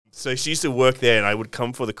So she used to work there, and I would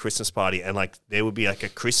come for the Christmas party, and like there would be like a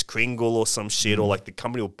Kris Kringle or some shit, or like the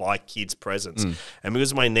company would buy kids presents. And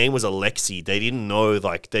because my name was Alexei, they didn't know,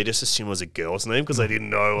 like they just assumed it was a girl's name because they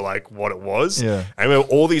didn't know like what it was. Yeah. I remember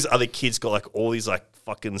all these other kids got like all these like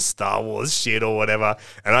fucking Star Wars shit or whatever,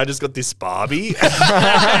 and I just got this Barbie. To make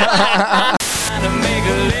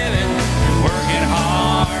a living, working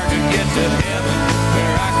hard to get to heaven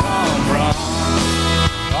where I come from.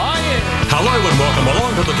 Oh yeah. Hello and welcome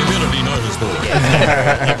along to the Community Notice Board.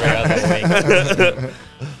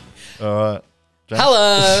 All right.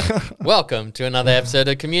 Hello. Welcome to another episode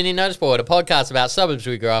of Community Notice Board, a podcast about suburbs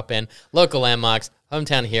we grew up in, local landmarks,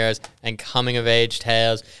 hometown heroes, and coming-of-age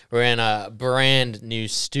tales. We're in a brand new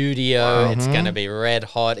studio. It's going to be red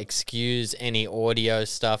hot. Excuse any audio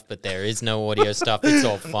stuff, but there is no audio stuff. It's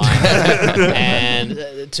all fine.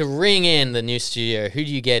 And to ring in the new studio, who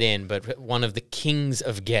do you get in but one of the kings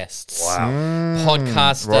of guests? Wow.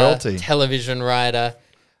 Podcaster, royalty. television writer,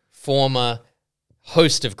 former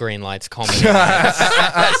host of Greenlight's comedy.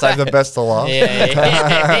 Save the best to last.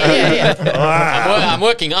 Yeah. I'm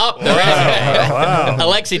working up the resume. Wow.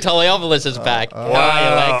 Alexei Toliopoulos is back. How are you,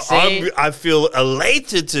 Alexei? I feel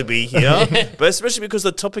elated to be here, but especially because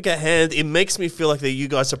the topic at hand, it makes me feel like that you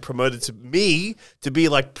guys have promoted to me to be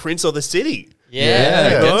like Prince of the City. Yeah.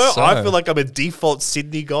 You know? guess so. I feel like I'm a default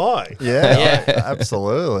Sydney guy. Yeah,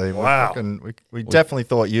 absolutely. Wow. We definitely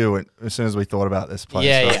thought you as soon as we thought about this place.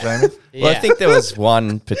 Yeah, right, yeah. Jamie? Yeah. Well, I think there was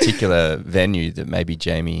one particular venue that maybe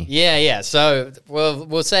Jamie... Yeah. So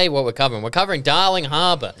we'll say what we're covering. We're covering Darling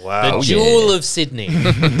Harbour, Wow. the jewel of Sydney.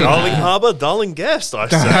 Darling Harbour, darling guest, I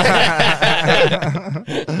say.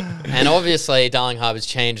 And obviously, Darling Harbour's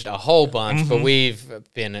changed a whole bunch, but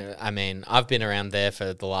I've been around there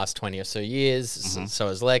for the last 20 or so years. So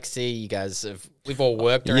has Lexi. You guys we've all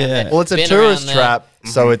worked around there. Well, it's a been tourist around there. trap,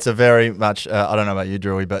 so it's a very much, I don't know about you,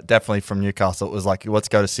 Drewy, but definitely from Newcastle, it was like, let's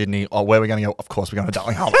go to Sydney. Oh, where are we going to go? Of course, we're going to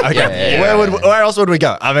Darling Harbour. Okay. Yeah. Where else would we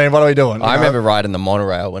go? I mean, what are we doing? I remember riding the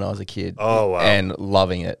monorail when I was a kid. Oh, wow. And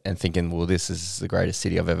loving it and thinking, well, this is the greatest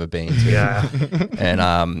city I've ever been to. Yeah.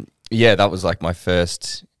 And that was like my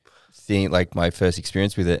first thing, like my first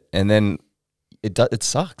experience with it. And then it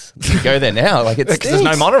sucks. You go there now, like it's Because there's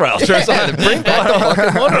no monorail. Bring back the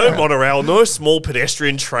fucking monorail. No monorail, no small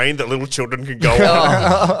pedestrian train that little children can go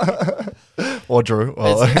on. Or Drew.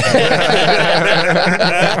 Well,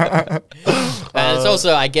 And it's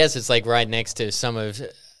also, I guess, it's like right next to some of,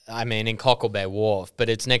 in Cockle Bay Wharf, but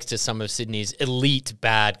it's next to some of Sydney's elite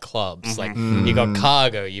bad clubs. Like you've got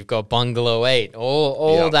Cargo, you've got Bungalow 8,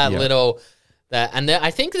 all that little. And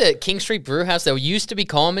I think that King Street Brewhouse, there used to be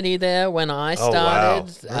comedy there when I started.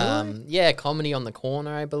 Wow. Comedy on the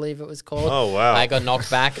Corner, I believe it was called. Oh, wow. I got knocked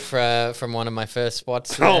back from one of my first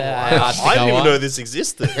spots there. Oh, wow. I didn't even know this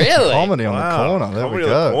existed. Really? comedy on the corner. There Comedy we on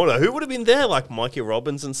the go. corner. Who would have been there? Like Mikey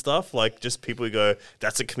Robbins and stuff? Like just people who go,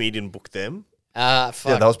 that's a comedian, book them. Yeah,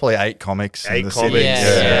 that was probably 8 comics. in 8 the comics. city.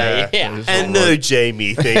 Yeah. And no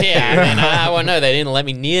Jamie, thank you. Well, no, they didn't let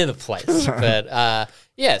me near the place. But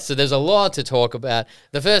so there's a lot to talk about.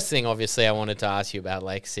 The first thing, obviously, I wanted to ask you about,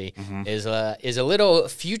 Lexi, is a little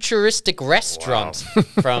futuristic restaurant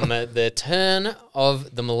from the turn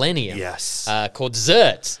of the millennium. Yes. Called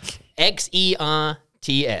Zerts. Xerts.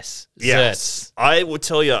 Yes. I will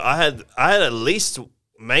tell you, I had at least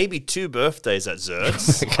maybe 2 birthdays at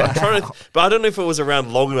Zerts. I'm trying to, but I don't know if it was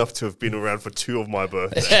around long enough to have been around for 2 of my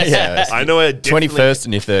birthdays. Yeah. I know I definitely... 21st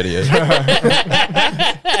and your 30th.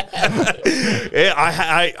 Yeah,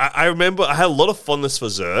 I remember I had a lot of fondness for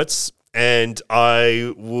Zerts, and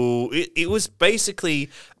it was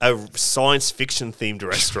basically a science fiction themed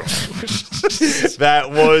restaurant. That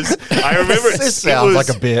was, I remember This sounds like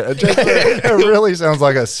a bit. It really sounds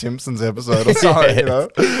like a Simpsons episode or something, you know?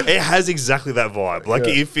 It has exactly that vibe. Like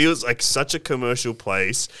it feels like such a commercial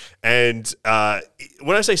place. And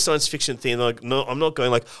when I say science fiction theme, like no, I'm not going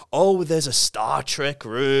like, oh, there's a Star Trek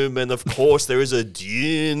room, and of course there is a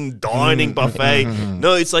Dune dining buffet.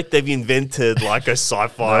 No, it's like they've invented like a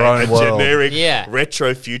sci-fi, generic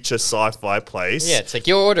retro future sci-fi place. Yeah, it's like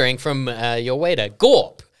you're ordering from your waiter,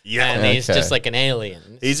 Gorp. Yeah. And he's just like an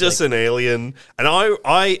alien. He's just an alien. And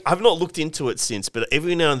I've not looked into it since, but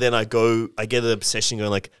every now and then I get an obsession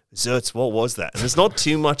going like, Zerts, what was that? And there's not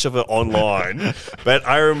too much of it online, but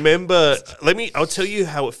I remember, I'll tell you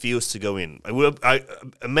how it feels to go in. I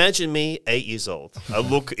imagine me 8 years old. I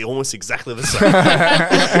look almost exactly the same.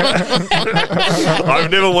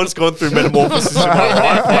 I've never once gone through metamorphosis in my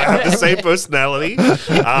life. I have the same personality.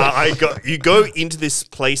 You go into this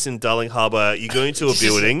place in Darling Harbour, you go into a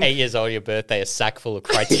building. 8 years old, your birthday, a sack full of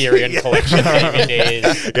Criterion collection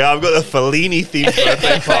DVDs. Yeah, I've got a Fellini themed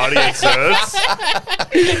birthday party at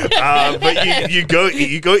Zerts. But you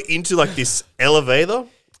go into like this elevator.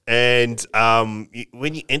 And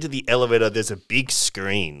when you enter the elevator, there's a big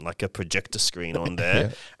screen, like a projector screen on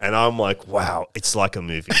there. And I'm like, wow, it's like a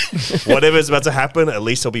movie. Whatever's about to happen, at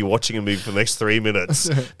least I'll be watching a movie for the next 3 minutes.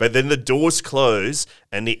 But then the doors close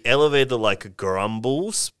and the elevator like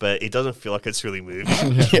grumbles, but it doesn't feel like it's really moving.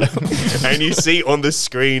 And you see on the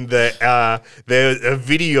screen that there's a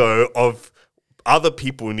video of other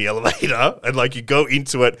people in the elevator, and like you go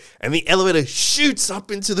into it and the elevator shoots up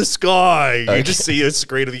into the sky. You just see a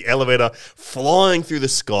screen of the elevator flying through the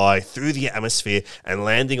sky, through the atmosphere, and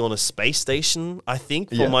landing on a space station, I think,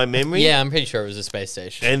 from my memory. Yeah, I'm pretty sure it was a space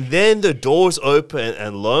station. And then the doors open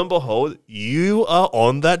and lo and behold, you are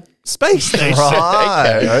on that space station.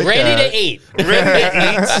 Right. Okay. Ready to eat. Ready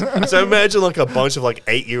to eat. So imagine like a bunch of like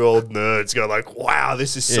 8-year-old nerds go like, wow,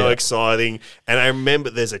 this is so exciting. And I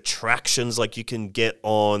remember there's attractions like you can get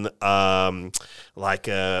on like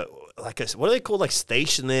a what are they called, like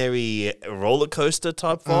stationary roller coaster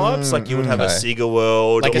type vibes, like you would have a Sega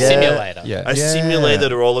World, Like a or simulator. a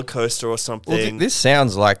simulated roller coaster or something. Well, this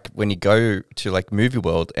sounds like when you go to like Movie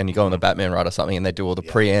World and you go on the Batman ride or something, and they do all the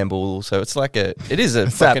preamble. So it's like it is a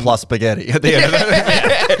It's that plus spaghetti at the end of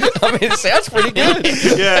it. I mean, it sounds pretty good.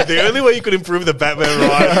 Yeah, the only way you could improve the Batman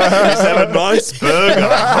ride is have a nice burger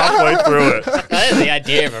halfway through it. That is the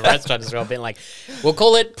idea of a restaurant as well, being like, we'll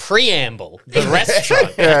call it Preamble, the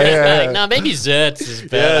restaurant. Like, no, maybe Zertz is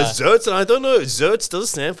better. Yeah, Zertz, and I don't know, Zertz doesn't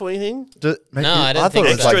stand for anything. I don't I think thought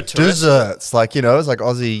it was so. like desserts, like it's like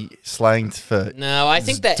Aussie slang for. No, I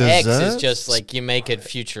think the X is desserts? just like you make it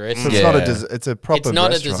futuristic. It's not a dessert. It's a proper. It's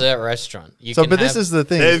not restaurant. a dessert restaurant. You So, can but this have- is the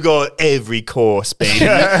thing. They've got every course, baby. You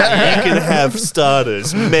can have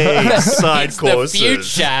starters, mains, side it's courses. the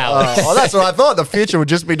future. Oh, that's what I thought. The future would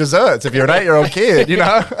just be desserts if you're an 8-year-old kid,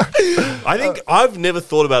 I think I've never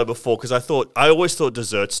thought about it before because I always thought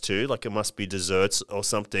desserts too, like it must be desserts or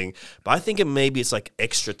something. But I think it's like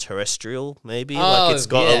extraterrestrial, maybe. Like it's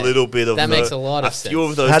got a little bit of that makes a lot of few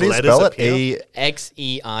sense. of those How do you letters spell it? appear.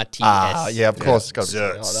 Xerts. Yeah, of course. It's got to be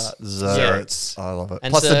Zerts. something like that. Zerts. I love it.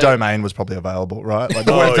 And Plus, so- the domain was probably available, right? Like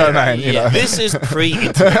the Oh, web yeah. domain, you know. This is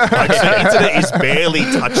pre-internet. Like, the internet is barely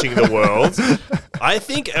touching the world. I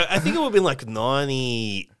think it would have been like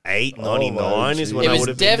 98, 99 is when It I was would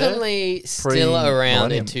have been there. definitely still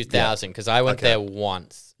around in Pre-millennium. 2000 because I went there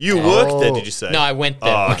once. You worked there, did you say? No, I went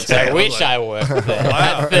there Oh, once. okay. I I wish was like- I worked there.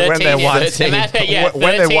 Wow. At 13 Went there years, once. imagine, yeah, Went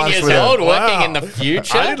there 13 once years with old him. working Wow. in the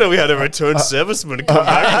future. I didn't know we had a return serviceman come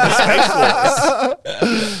back to the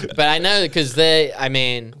Space Force. But I know because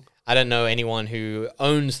I don't know anyone who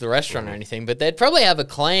owns the restaurant or anything, but they'd probably have a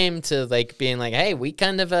claim to like being like, hey, we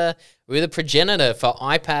kind of we're the progenitor for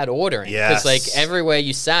iPad ordering. Because like Yes. everywhere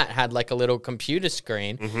you sat had like a little computer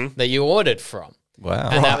screen that you ordered from. Wow.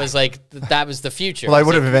 And that was like, that was the future. Well, they It's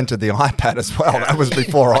would like- have invented the iPad as well. That was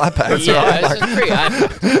before iPads, Yeah, right? it was just pretty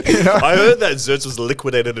iPad. I heard that Zertz was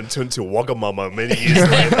liquidated and turned to Wagamama many years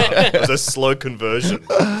later. It was a slow conversion.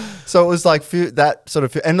 So it was like that sort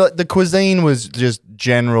of, and the cuisine was just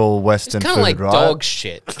general Western Kind food, of like right? dog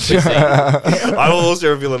shit. I will also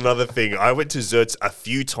reveal another thing. I went to Zertz a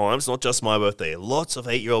few times, not just my birthday. Lots of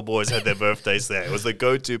 8-year-old boys had their birthdays there. It was the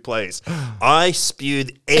go-to place. I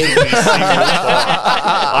spewed every single time.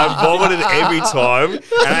 I vomited every time. And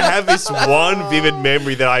I have this one vivid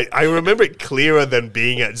memory that I remember it clearer than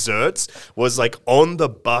being at Zertz, was like on the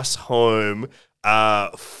bus home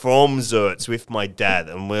from Zertz with my dad,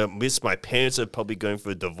 and my parents are probably going for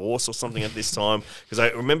a divorce or something at this time, because I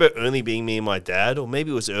remember it only being me and my dad, or maybe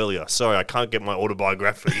it was earlier. Sorry, I can't get my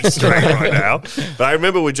autobiography straight right now, but I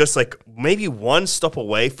remember we're just like maybe one stop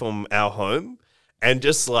away from our home, and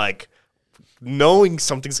just like knowing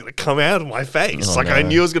something's gonna come out of my face, I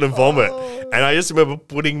knew I was gonna vomit, and I just remember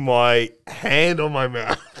putting my hand on my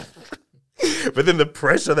mouth. But then the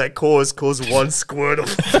pressure that caused one squirt of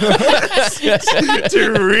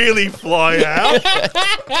to really fly out.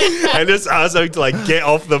 And just asked me to like get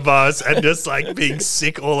off the bus and just like being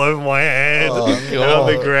sick all over my hand and on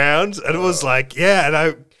the ground. And it was like, and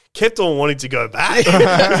I kept on wanting to go back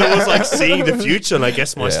because it was like seeing the future, and I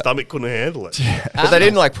guess my stomach couldn't handle it. But they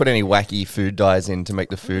didn't like put any wacky food dyes in to make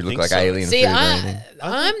the food look think like so. alien See, food or anything.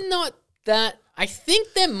 I'm not that. I think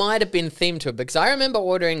there might have been theme to it because I remember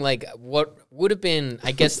ordering like what would have been,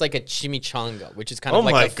 I guess, like a chimichanga, which is kind Oh of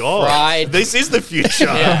like my a god! fried. This is the future.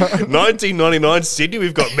 1999 Sydney.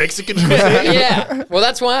 We've got Mexican cuisine. Yeah, well,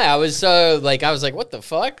 that's why I was so like, I was like, what the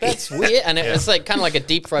fuck? That's weird. And it was like kind of like a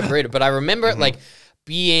deep fried burrito. But I remember it like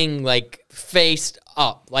being like faced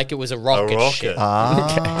up, like it was a rocket, rocket. ship.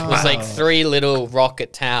 Ah. It was like 3 little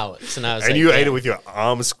rocket towers, and I was And like, you ate yeah. it with your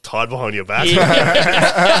arms tied behind your back.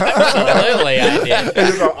 Absolutely, I did.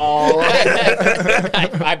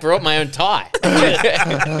 I brought my own tie.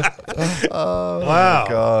 Wow.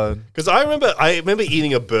 God. Because I remember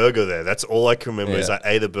eating a burger there. That's all I can remember is Yeah. I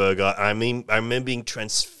ate a burger. I remember being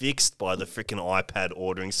transfixed by the freaking iPad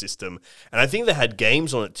ordering system. And I think they had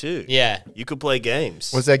games on it too. Yeah. You could play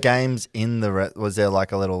games. Was there games in the? Was there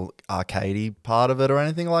like a little arcadey part of it or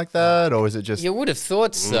anything like that, or was it just? You would have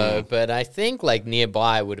thought so, but I think like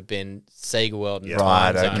nearby would have been Sega World and Yeah.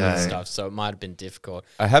 Time Right, Zone and okay. stuff, so it might have been difficult.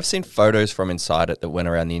 I have seen photos from inside it that went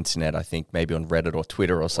around the internet. I think maybe on Reddit or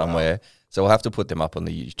Twitter or somewhere. So we'll have to put them up on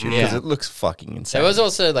the YouTube because Yeah. it looks fucking insane. There was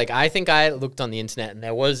also like I think I looked on the internet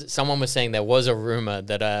and someone was saying there was a rumor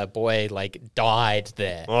that a boy like died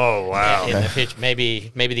there. Oh, wow. In the pitch,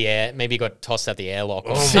 maybe he got tossed out the airlock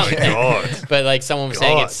or Oh, my something. God. But like someone was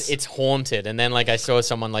saying God. it's haunted, and then like I saw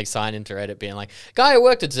someone like sign into Reddit being like, "Guy who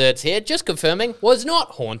worked at Zert's here, just confirming, was not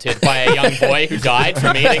haunted by a young boy who died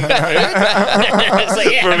from eating the food." It's like,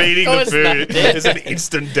 yeah, From of eating the course not. food. It's an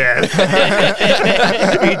instant death.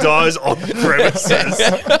 He dies on premises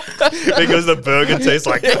because the burger tastes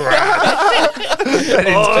like crap.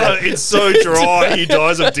 Oh, it's so dry. He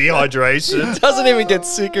dies of dehydration. doesn't even get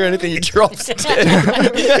sick or anything. He drops dead.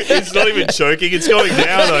 It's not even choking. It's going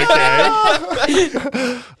down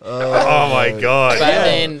okay. Oh my God. But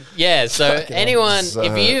then, yeah, so anyone, if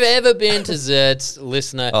Zert's. you've ever been to Zert's,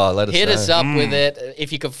 listener, Let us hit know. us up with it.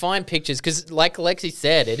 If you could find pictures, because like Alexei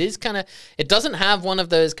said, it is kind of, it doesn't have one of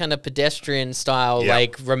those kind of pedestrian style, Yeah.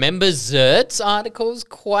 like, remember Zert's articles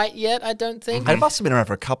quite yet, I don't think. And it must have been around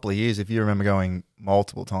for a couple of years if you remember going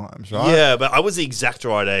multiple times, right? Yeah, but I was the exact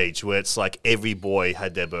right age where it's like every boy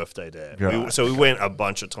had their birthday there. Right. So we went a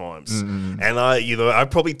bunch of times. And I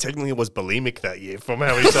probably technically was bulimic that year from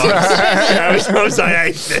how many times I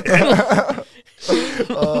ate there.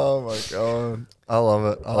 Oh my God. I love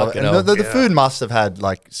it. I love it. Fucking And the hell. food must have had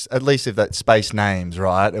like at least if that space names,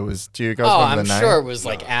 right? It was. Do you guys Oh, remember I'm the name? sure it was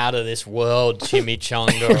like out of this world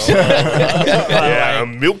chimichanga or whatever. Yeah, a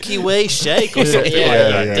Milky Way shake or something Yeah, like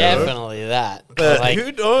that. you know? definitely that. But like,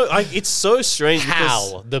 who knows? It's so strange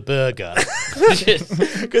Hal, the burger.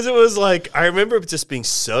 because it was like I remember it just being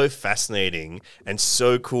so fascinating and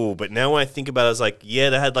so cool. But now when I think about it, I was like, yeah,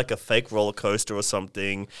 they had like a fake roller coaster or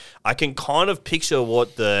something. I can kind of picture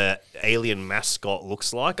what the alien mascot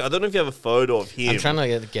looks like. I don't know if you have a photo of him. I'm trying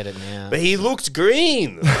to get it now. But he looked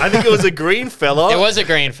green. I think it was a green fella. It was a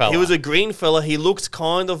green fella. He was a green fella. He looked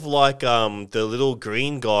kind of like the little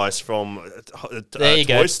green guys from There you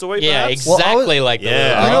Toy go. Story. Yeah, perhaps? exactly like the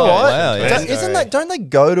Yeah. little You know guy. what? wow, yeah. Don't they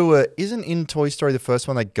go to a? Isn't in Toy Story the first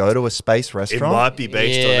one they go to a space It restaurant? might be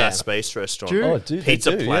based on Yeah. that space restaurant. Do- Oh, dude, they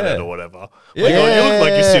Pizza do, Planet yeah. or whatever. Yeah. Like, oh, you look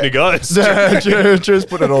like you've seen a ghost. Just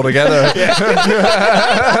put it all together.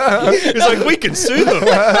 He's like, we can sue them.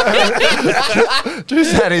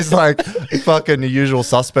 Just had his like fucking usual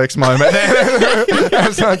suspects moment.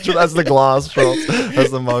 As the glass drops,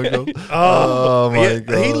 as the mug drops. Oh my Yeah,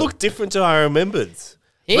 God. he looked different to how I remembered.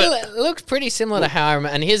 He looks pretty similar to how I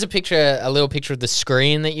remember. And here's a little picture of the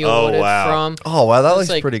screen that you Oh, ordered wow. from. Oh wow, that It's looks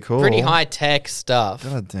like pretty cool. Pretty high tech stuff.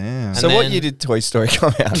 God damn. So And what then- year did Toy Story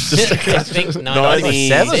come out? Just I think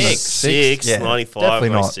 97, 96. 95, definitely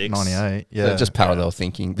not 96. 98. Yeah, just parallel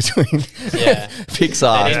thinking between Yeah.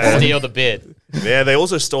 Pixar. They didn't steal the bid. Yeah, they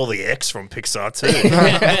also stole the X from Pixar too.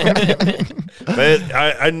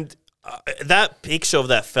 But that picture of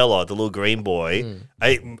that fella, the little green boy,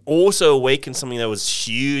 it also awakened something that was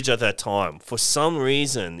huge at that time. For some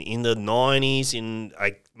reason, in the 90s,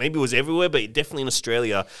 maybe it was everywhere, but definitely in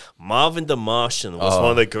Australia, Marvin the Martian was one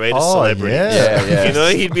of the greatest Oh, celebrities. yeah. Yeah. You know,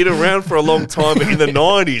 he'd been around for a long time, but in the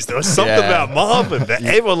 90s, there was something Yeah. about Marvin that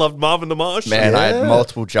everyone loved Marvin the Martian. Man, I Yeah. had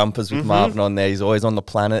multiple jumpers with Marvin on there. He's always on the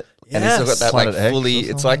planet. And he's still got Yes. that Planet like X fully,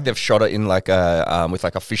 or it's like they've shot it in like a, with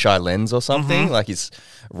like a fisheye lens or something. Mm-hmm. Like he's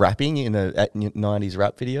rapping in a 90s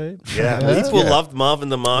rap video. Yeah, people loved Marvin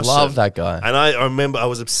the Martian. Love that guy. And I remember I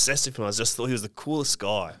was obsessed with him. I just thought he was the coolest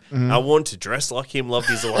guy. I wanted to dress like him, loved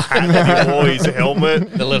his little hat that he wore, his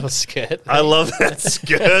helmet. The little skirt. I love that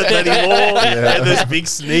skirt that he wore and those big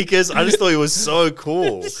sneakers. I just thought he was so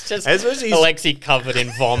cool. It's just Especially his- Alexei covered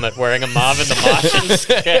in vomit wearing a Marvin the Martian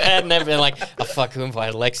skirt. And they've been like, oh, fuck, who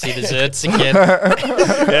invited Alexei to Zert's again?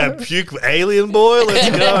 yeah, puke alien boy, let's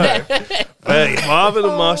go. But Marvin the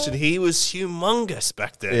Martian, he was humongous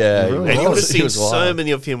back then. Yeah, he And you would have was. He seen was so wild.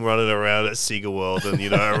 many of him running around at Sega World and,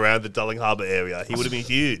 around the Darling Harbour area. He would have been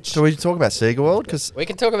huge. So we talk about Sega World because We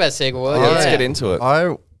can talk about Sega World. Yeah, let's yeah. get into it.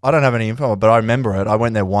 I I don't have any info, but I remember it. I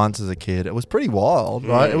went there once as a kid. It was pretty wild,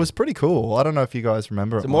 right? It was pretty cool. I don't know if you guys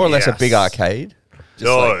remember it. More or less a Yes. big arcade.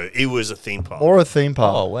 No, it was a theme park. Or a theme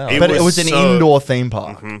park. Oh, wow. But it It was was an so- indoor theme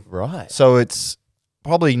park. Right. So it's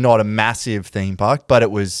probably not a massive theme park, but it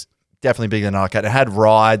was definitely bigger than an arcade. It had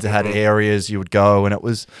rides, it had areas you would go, and it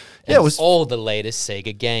was, yeah, it was. all the latest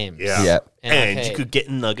Sega games. Yeah. Yeah. And arcade. you could get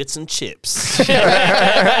nuggets and chips. Spew in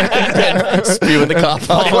the car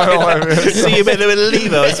park. See, you better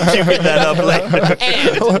believe I was puking that up later.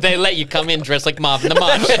 And they let you come in dressed like Marvin the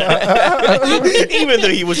Martian. Even though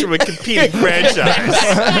he was from a competing franchise.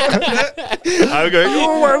 I would go,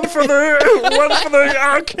 oh, one for the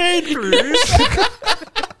arcade, please.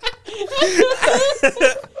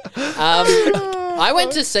 I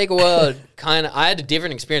went to Sega World I had a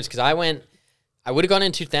different experience because I would have gone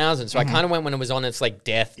in 2000, so I kind of went when it was on its like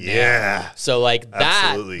death. knell. Yeah. So like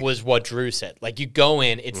Absolutely. that was what Drew said. Like you go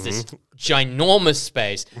in, it's this ginormous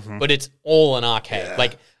space, but it's all an arcade. Yeah.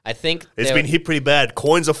 Like I think It's been hit pretty bad.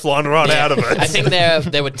 Coins are flying right out of it. I think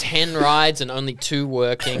there were 10 rides and only 2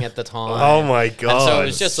 working at the time. Oh my God. And so it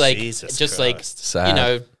was just like Jesus like Christ. Sad. you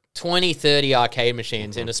know 20, 30 arcade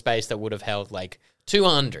machines in a space that would have held like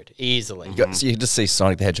 200 easily. So you just see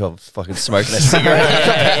Sonic the Hedgehog fucking smoking a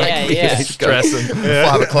cigarette. Yeah. He's stressing.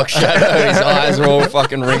 5 o'clock shadow. His eyes are all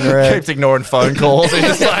fucking ring red. Keeps ignoring phone calls. He's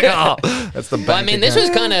just like, oh, that's the But I bank mean, this account.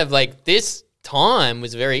 was kind of like this time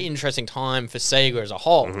was a very interesting time for Sega as a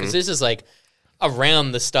whole because this is like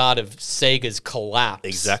around the start of Sega's collapse.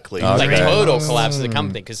 Exactly. Like Okay. total collapse of the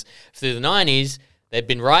company because through the 90s, they've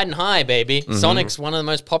been riding high, baby. Sonic's one of the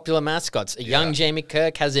most popular mascots. A young Jamie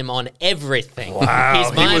Kirk has him on everything. Wow, He's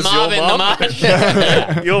he my was your Marvin the Marvin.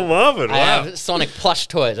 Martian. You're Marvin. I Wow. have Sonic plush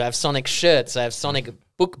toys. I have Sonic shirts. I have Sonic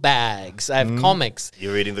book bags. I have comics.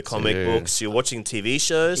 You're reading the comic Dude. books. You're watching TV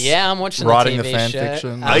shows. Yeah, I'm watching Writing the the TV fan show.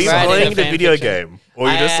 fiction. Are you writing playing the fan video fiction. game? Or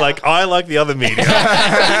you're just like, I like the other media.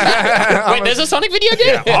 Wait, there's a Sonic video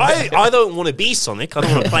game? I don't want to be Sonic. I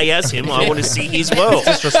don't want to play as him. I want to see his world.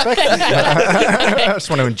 Disrespect. I just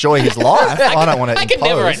want to enjoy his life. I don't want to I could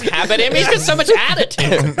never impose. inhabit him. He's got so much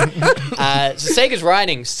attitude. So Sega's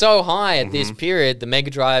riding so high at this period. The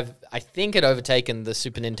Mega Drive, I think, had overtaken the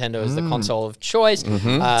Super Nintendo as the console of choice.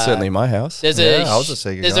 Certainly in my house. There's Yeah, I was a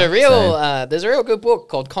Sega there's guy. a real good book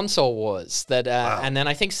called Console Wars that and then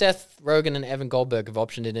I think Seth Rogen and Evan Goldberg have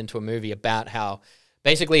optioned it into a movie about how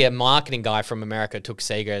basically a marketing guy from America took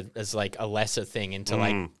Sega as like a lesser thing into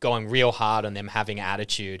like going real hard on them having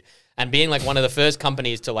attitude and being like one of the first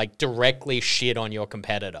companies to like directly shit on your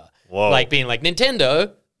competitor. Whoa. Like being like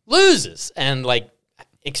Nintendo loses and like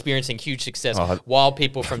experiencing huge success while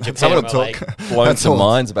people from Japan Someone were took. like Blown some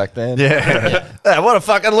minds back then. Yeah. Yeah, what a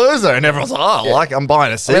fucking loser. And everyone's like, oh, like I'm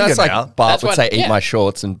buying a Sega Well, that's like now. Bart That's would what- say, "Eat yeah. my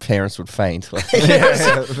shorts," and parents would faint. Like,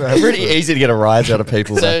 pretty easy to get a rise out of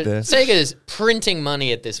people So back there. Sega's printing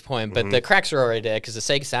money at this point, but the cracks are already there because the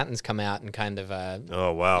Sega Saturn's come out and kind of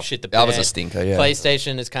Oh, wow. shit the That was bed. a stinker, yeah.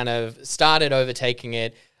 PlayStation has kind of started overtaking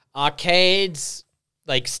it. Arcades,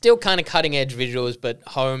 like still kind of cutting edge visuals, but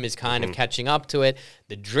home is kind of catching up to it.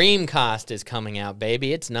 The Dreamcast is coming out,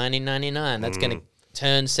 baby. It's 1999. That's going to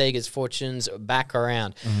turn Sega's fortunes back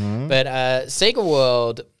around. But Sega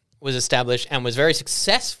World was established and was very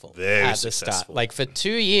successful Very at the successful. start. Like for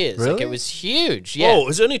 2 years. Like Really? it was huge. Yeah. Oh, it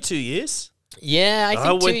was only 2 years? Yeah, I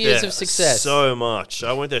think 2 went years there of success. so much.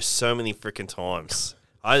 I went there so many freaking times.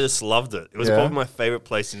 I just loved it. It was Yeah. probably my favorite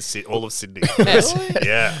place in all of Sydney. Really?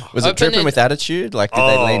 Yeah. Was Open it dripping it- with attitude? Like, did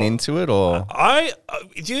they Oh. lean into it, or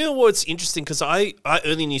Do you know what's interesting? Because I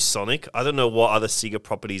only knew Sonic. I don't know what other Sega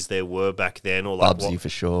properties there were back then, or like Bubsy what. for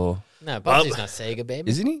sure? No, Bubsy's not Sega, baby.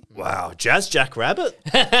 Isn't he? Wow, Jazz Jack Rabbit.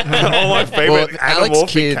 All my favorite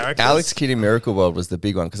anamorphic characters. Alex Kidd in Miracle World was the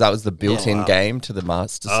big one because that was the built-in game to the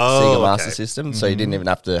Master Oh, Sega Master okay. System, so you didn't even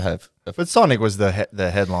have to have. But Sonic was the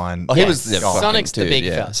headline. Oh, he was the Yes. fucking Sonic's the dude, big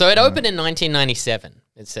yeah. fella. So it opened in 1997,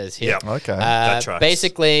 it says here. Yeah. Okay. That tracks.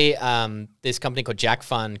 Basically, this company called Jack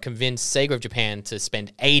Fund convinced Sega of Japan to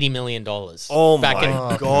spend $80 million. Oh back my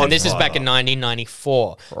in, God, And this is back Tyler. in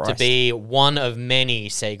 1994 to Christ. be one of many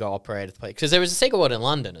Sega operated places. Because there was a Sega World in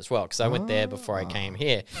London as well, because I went there before I came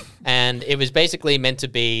here. And it was basically meant to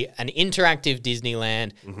be an interactive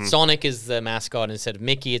Disneyland. Sonic is the mascot instead of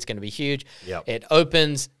Mickey. It's going to be huge. Yep. It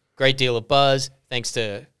opens, great deal of buzz, thanks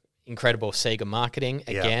to incredible Sega marketing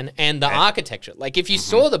again, and the architecture. Like if you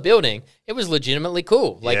saw the building, it was legitimately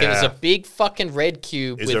cool. Like it was Yeah. a big fucking red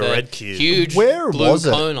cube It's with a a red cube. huge Where blue was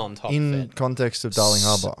it cone on top of in it. context of Darling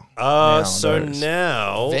Harbour? So nowadays?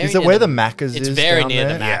 now, Very Is it near where the Macca's It's is very down near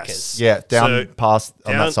there? the Macca's. Yes. Yeah, down So, past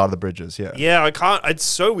on down- that side of the bridges. Yeah. yeah, I can't. It's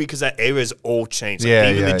so weird because that area's all changed. Like,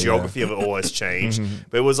 Yeah, even yeah, the geography of it all has changed.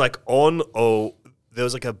 But it was like on there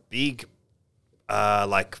was like a big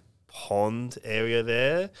like pond area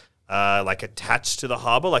there. Like attached to the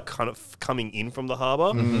harbour, like kind of coming in from the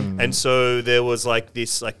harbour. And so there was like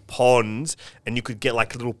this like pond and you could get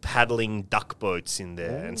like little paddling duck boats in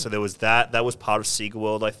there. And so there was that was part of Sega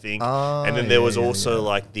World, I think. And then there was also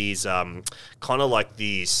like these kind of like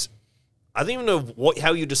these, I don't even know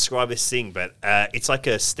how you describe this thing, but it's like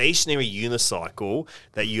a stationary unicycle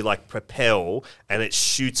that you like propel and it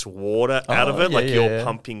shoots water out of it, you're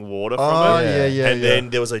pumping water from it. And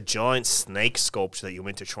then there was a giant snake sculpture that you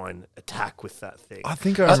went to try and attack with that thing. I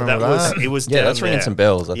think I remember that. It was Yeah, down that's ringing there. some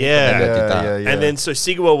bells. I think Yeah. maybe I did that. And then so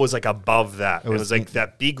Sega World was like above that. It was like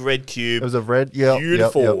that big red cube. It was a red,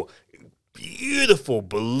 Beautiful. Beautiful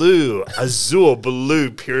blue, azure blue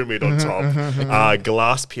pyramid on top,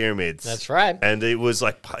 glass pyramids. That's right. And it was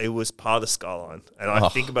like it was part of the skyline. And I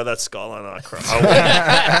think about that skyline and I cry.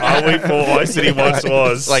 I went for what my city once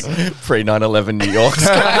was. Like pre 9/11 New York.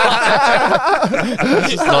 It's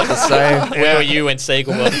just not the same. Where were you when Sega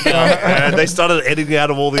World fell? And they started editing out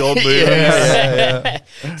of all the old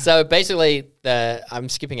movies. So basically, I'm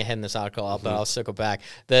skipping ahead in this article, but I'll circle back.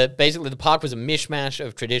 Basically, the park was a mishmash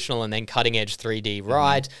of traditional and then cutting edge 3D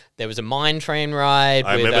rides. There was a mine train ride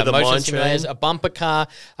I with remember the motion mine simulators, train. a bumper car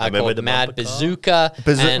remember called the Mad bumper car. Bazooka.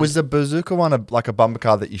 and- Was the bazooka one like a bumper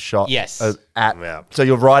car that you shot? Yes. At Yeah. So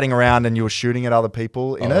you're riding around and you were shooting at other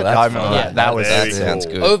people in it. that's I remember fun. that. Yeah, That was very sick. Sounds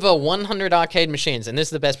good. Over 100 arcade machines, and this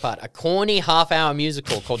is the best part, a corny half-hour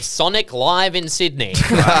musical called Sonic Live in Sydney,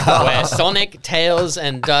 where Sonic, Tails,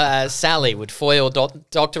 and Sally would foil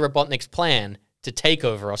Dr. Robotnik's plan to take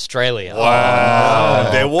over Australia.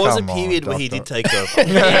 There was a come on, period where he did Doctor. take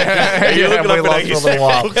over. You're looking we up lost at his for a little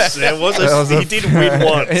while. books. He did win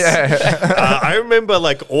once. I remember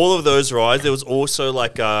like all of those rides. There was also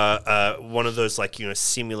like one of those like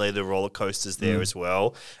simulator roller coasters there as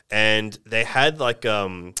well, and they had like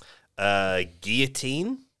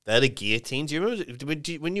guillotine. They had a guillotine. Do you remember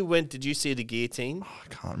when you went? Did you see the guillotine? I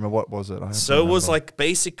can't remember what was it. I have to So it was remember. like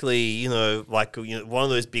basically, one of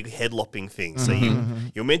those big head lopping things. So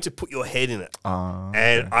you're meant to put your head in it.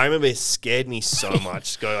 And I remember it scared me so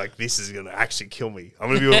much. Go like, this is gonna actually kill me. I'm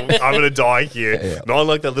gonna die here. Not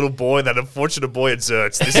like that little boy, that unfortunate boy at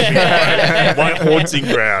Zertz. This is my haunting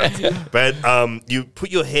ground. But you put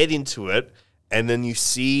your head into it, and then you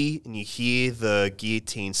see and you hear the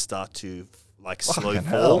guillotine start to like slow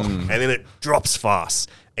fall, and then it drops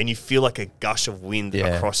fast, and you feel like a gush of wind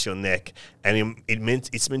across your neck, and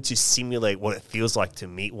it's meant to simulate what it feels like to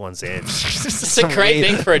meet one's end. It's a great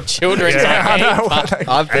thing for a children's arcade park.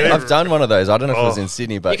 I've done one of those. I don't know if it was in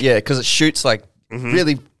Sydney, but yeah, because it shoots like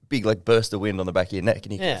really big, like burst of wind on the back of your neck,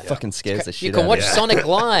 and it fucking scares the shit You out can of watch you. Sonic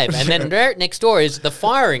Live, and then right next door is the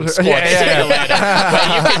firing squad simulator,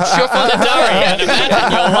 where you can chuff on the durry and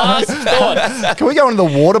imagine your last thoughts. Can we go into the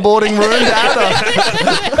waterboarding room,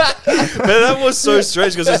 Dad? But that was so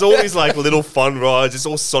strange because there's all these like little fun rides. It's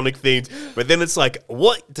all Sonic themed, but then it's like,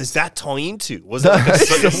 what does that tie into? Was it like a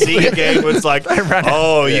Sega game where it's like,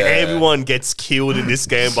 everyone gets killed in this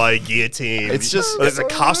game by a guillotine? It's just- there's a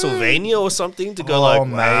Castlevania or something to go like,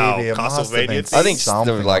 maybe. wow, It must have Castlevania. been I think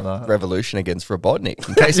something the like like that. revolution against Robotnik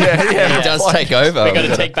in case he does take over. We're going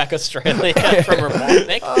to take back Australia from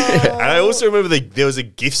Robotnik. And I also remember there was a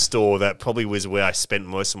gift store that probably was where I spent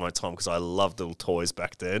most of my time because I loved little toys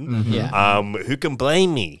back then. Yeah. Who can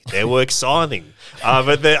blame me? They were exciting.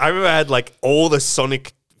 But I remember I had like all the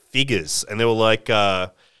Sonic figures, and they were like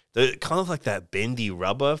they're kind of like that bendy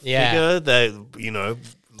rubber figure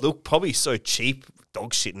that look probably so cheap.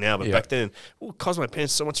 Dog shit now, but back then it cost my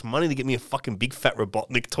parents so much money to get me a fucking big fat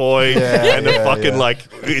Robotnik toy and the fucking like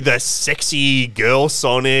the sexy girl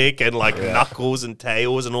Sonic and like Knuckles and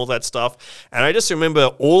Tails and all that stuff. And I just remember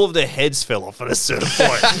all of their heads fell off at a certain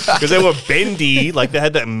point because they were bendy, like they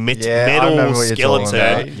had that I metal remember what you're talking skeleton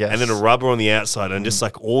about, yes. and then a rubber on the outside, and just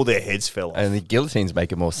like all their heads fell off. And the guillotines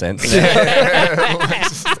make it more sense.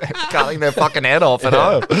 Cutting their fucking head off at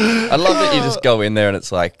home. I love that you just go in there and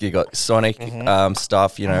it's like you got Sonic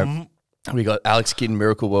stuff, We got Alex Kidd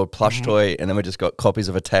Miracle World plush toy, and then we just got copies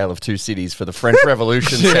of A Tale of Two Cities for the French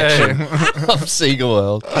Revolution section of Sega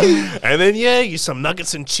World. And then you some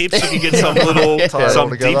nuggets and chips. You can get some little some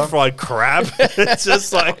deep fried crab. It's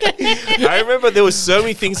just like I remember there was so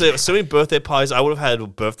many things, so many birthday parties. I would have had a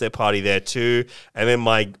birthday party there too, and then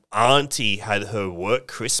my auntie had her work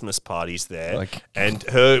Christmas parties there,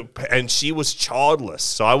 and she was childless,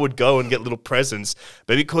 so I would go and get little presents.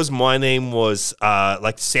 But because my name was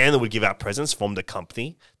like Santa would give out presents from the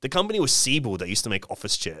company The company was Siebel that used to make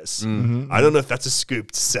office chairs. I don't know if that's a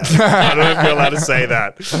scoop to say. I don't know if you're allowed to say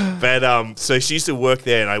that. But so she used to work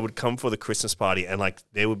there, and I would come for the Christmas party, and like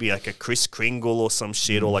there would be like a Kris Kringle or some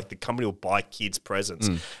shit, or like the company would buy kids presents.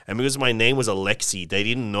 And because my name was Alexei, they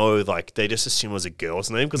didn't know, like they just assumed it was a girl's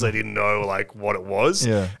name because they didn't know like what it was.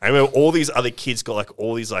 Yeah. I remember all these other kids got like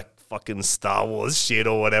all these like fucking Star Wars shit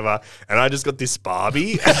or whatever, and I just got this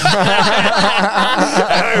Barbie. And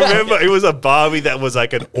I remember it was a Barbie that was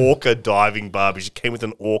like an orca diving Barbie. She came with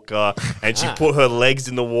an orca, and she put her legs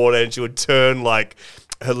in the water, and she would turn like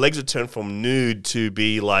her legs would turn from nude to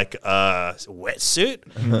be like a wetsuit.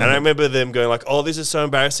 And I remember them going like, "Oh, this is so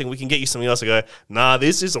embarrassing. We can get you something else." I go, "Nah,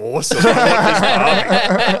 this is awesome. I want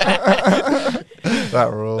this Barbie."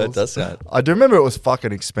 That rules. That does sound. I do remember it was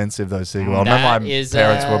fucking expensive though, Seagull. I remember That my is,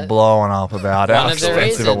 parents were blowing up about how one of the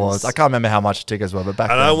expensive it was. reasons. I can't remember how much tickets were, but back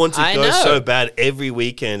And then. I wanted to I go know. so bad every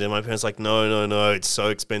weekend, and my parents like, no, it's so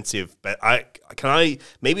expensive. But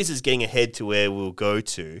maybe this is getting ahead to where we'll go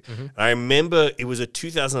to. I remember it was a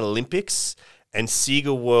 2000 Olympics, and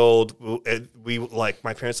Sega World,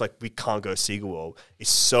 my parents like, we can't go Sega World. It's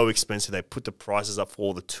so expensive. They put the prices up for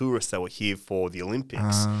all the tourists that were here for the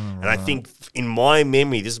Olympics. And I think in my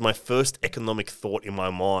memory, this is my first economic thought in my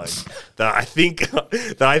mind that I think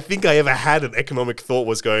I ever had an economic thought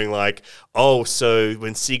was going like, oh, so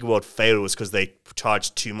when Sega World failed, it was because they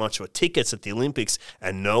charged too much for tickets at the Olympics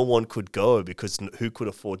and no one could go because who could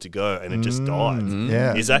afford to go, and it just died.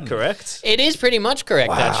 Yeah. Is that correct? It is pretty much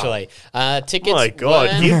correct, actually. Tickets. My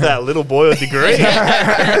God, were- give that little boy a degree.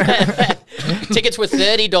 Tickets were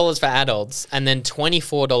 $30 for adults and then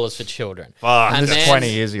 $24 for children. Fuck. And This is 20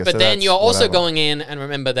 years ago, But so then that's you're also whatever. going in, and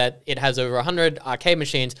remember that it has over 100 arcade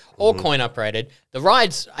machines, all coin operated. The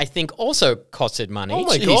rides, I think, also costed money. Oh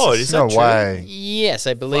my God, is No that true? way. Yes,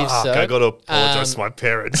 I believe Fuck, so. I got to apologize to my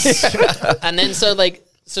parents. And then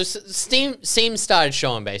Steam started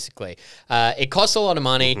showing basically. It costs a lot of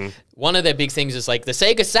money. One of their big things is like the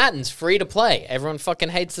Sega Saturn's free to play. Everyone fucking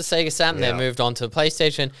hates the Sega Saturn. Yeah. They moved on to the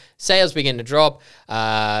PlayStation. Sales begin to drop.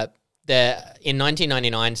 In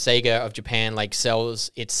 1999, Sega of Japan sells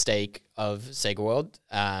its stake of Sega World,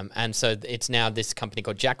 and so it's now this company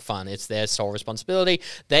called Jack Fun. It's their sole responsibility.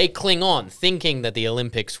 They cling on, thinking that the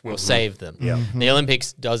Olympics will save them. The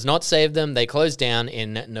Olympics does not save them. They closed down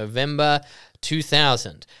in November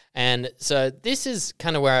 2000. And so this is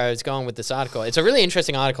kind of where I was going with this article. It's a really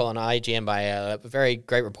interesting article on IGN by a very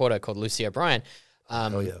great reporter called Lucy O'Brien.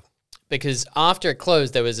 Because after it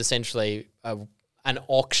closed, there was essentially an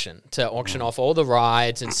auction to auction off all the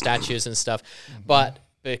rides and statues and stuff. But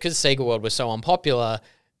because Sega World was so unpopular,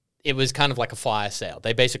 it was kind of like a fire sale.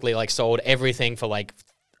 They basically sold everything for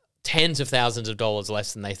tens of thousands of dollars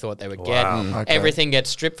less than they thought they would get. Okay. Everything gets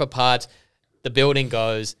stripped for parts. The building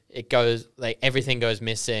everything goes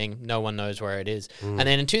missing. No one knows where it is. And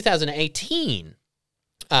then in 2018,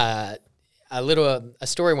 a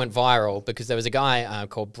story went viral because there was a guy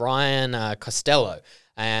called Brian Costello,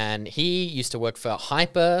 and he used to work for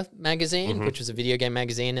Hyper magazine, which was a video game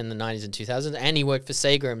magazine in the 90s and 2000s, and he worked for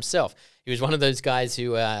Sega himself. He was one of those guys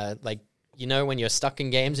who, when you're stuck in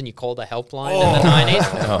games and you call the helpline in the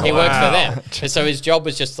 90s, he worked for them. And so his job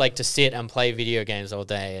was just to sit and play video games all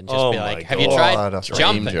day and just be like, have you tried God.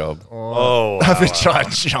 jumping? Dream job. Have you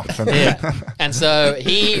tried jumping? Yeah. And so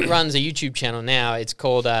he runs a YouTube channel now. It's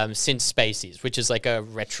called Synth Spaces, which is a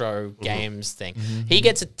retro games thing. He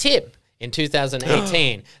gets a tip in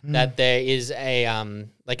 2018 that there is a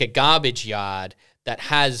garbage yard that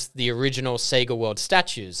has the original Sega World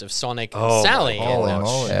statues of Sonic and Sally in holy them.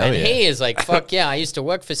 moly. And Hell yeah. he is like, fuck yeah, I used to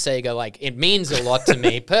work for Sega. It means a lot to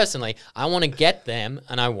me personally. I want to get them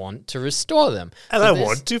and I want to restore them. And I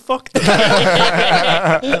want to fuck them.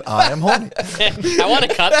 I am horny. I want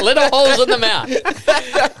to cut little holes in the mouth.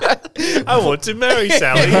 I want to marry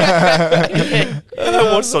Sally. And I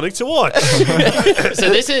want Sonic to watch. So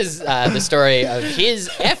this is the story of his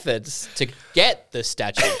efforts to get the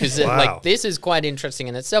statue, because Wow. this is quite interesting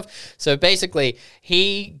in itself. So basically,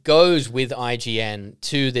 he goes with IGN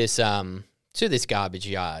to this garbage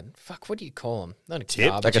yard. Fuck, what do you call them? Not a Tip?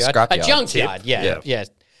 garbage Like a yard, scrap a yard. junk Tip? yard. Yeah, Yeah.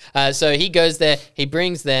 yeah. So he goes there, he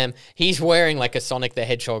brings them, he's wearing a Sonic the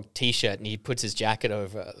Hedgehog t-shirt, and he puts his jacket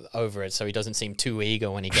over it so he doesn't seem too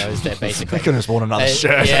eager when he goes there, basically. I could have just worn another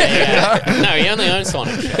shirt. Yeah. No, he only owns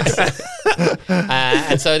Sonic shirts.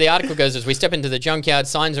 And so the article goes, as we step into the junkyard,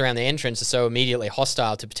 signs around the entrance are so immediately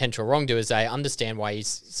hostile to potential wrongdoers, they understand why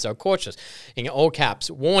he's so cautious. In all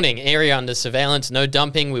caps, warning, area under surveillance, no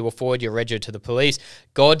dumping, we will forward your rego to the police.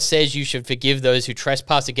 God says you should forgive those who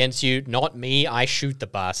trespass against you, not me, I shoot the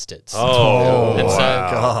bastards. And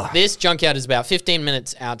so this junkyard is about 15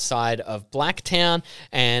 minutes outside of Blacktown,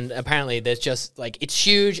 and apparently there's just, like, it's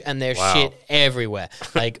huge and there's shit everywhere.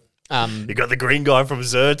 Like, you got the green guy from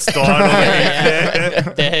Zert's the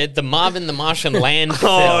Marvin the Martian land.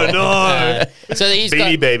 Oh, no. So he's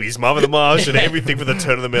Beanie got, Babies, Marvin the Marsh, and everything for the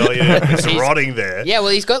turn of the millennium. It's rotting there. yeah, well,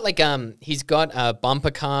 he's got like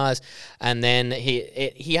bumper cars, and then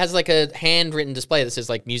he has like a handwritten display that says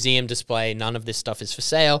like museum display. None of this stuff is for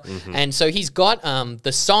sale, and so he's got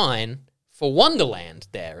the sign for Wonderland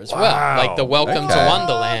there as well, like the Welcome to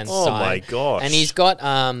Wonderland sign. Oh my gosh. And he's got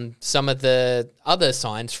some of the other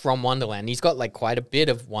signs from Wonderland. He's got like quite a bit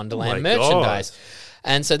of Wonderland merchandise.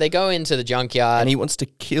 And so they go into the junkyard. And he wants to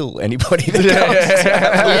kill anybody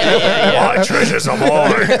that comes. My treasures are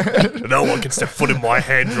mine. No one can step foot in my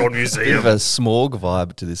hand-drawn Bit museum. of a smorg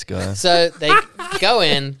vibe to this guy. So they go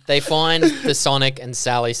in, they find the Sonic and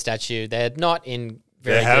Sally statue. They're not in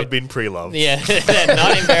There have been pre-loved. Yeah, they're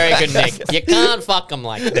not in very good nick. You can't fuck them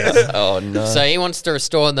like this. Oh, no. So he wants to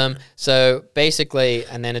restore them. So basically,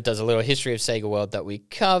 and then it does a little history of Sega World that we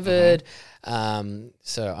covered.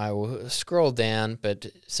 So I will scroll down, but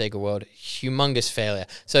Sega World, humongous failure.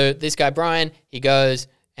 So this guy, Brian, he goes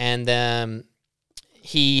and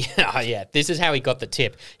this is how he got the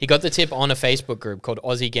tip. He got the tip on a Facebook group called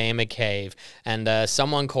Aussie Gamer Cave, and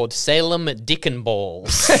someone called Salem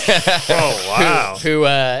Dickenballs. Oh, wow. Who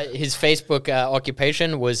his Facebook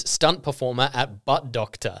occupation was stunt performer at Butt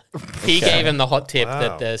Doctor. He gave him the hot tip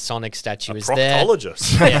that the Sonic statue is there.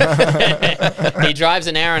 Proctologist. He drives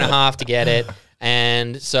an hour and a half to get it,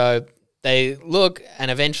 and so they look, and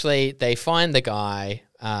eventually they find the guy,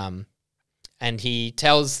 and he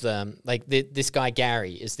tells them, like, this guy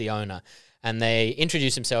Gary is the owner, and they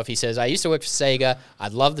introduce himself. He says, I used to work for Sega. I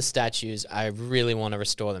love the statues. I really want to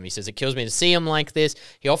restore them. He says, it kills me to see them like this.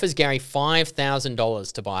 He offers Gary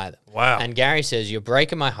 $5,000 to buy them. Wow. And Gary says, you're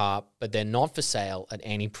breaking my heart, but they're not for sale at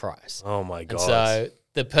any price. Oh, my God. And so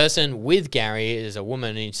the person with Gary is a woman,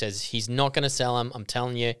 and he says, he's not going to sell them. I'm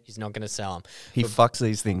telling you, he's not going to sell them. He fucks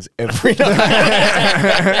these things every night.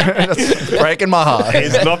 That's breaking my heart.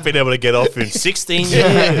 He's not been able to get off in 16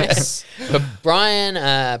 years. But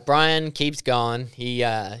Brian keeps going. He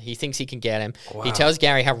thinks he can get him. Wow. He tells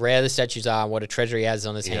Gary how rare the statues are, what a treasure he has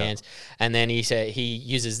on his hands, and then he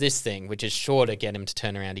uses this thing, which is sure to get him to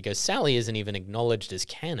turn around. He goes, Sally isn't even acknowledged as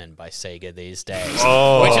canon by Sega these days.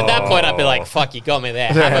 Which at that point I'd be like, fuck, you got me there.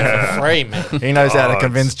 Have it for free, man. He knows how to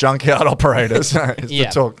convince junkyard operators to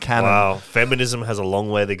talk canon. Wow, feminism has a long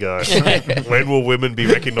way to go. When will women be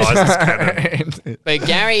recognized as canon? But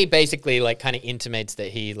Gary basically like kind of intimates that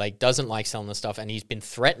he like doesn't like selling the stuff, and he's been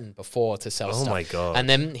threatened before to sell stuff. Oh my God. And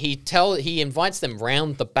then he invites them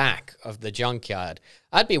round the back of the junkyard.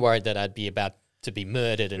 I'd be worried that I'd be about to be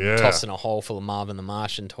murdered and tossed in a hole full of Marvin the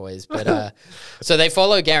Martian toys. But so they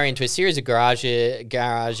follow Gary into a series of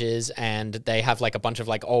garages, and they have like a bunch of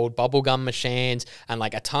like old bubblegum machines and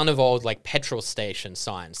like a ton of old like petrol station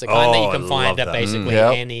signs. The kind that you can find at basically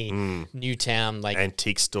any new town like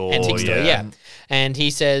antique store. Yeah. And he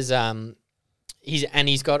says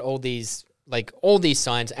he's got all these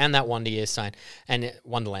signs and that Wonderland sign.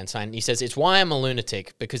 And he says, it's why I'm a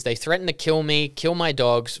lunatic, because they threaten to kill me, kill my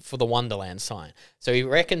dogs for the Wonderland sign. So he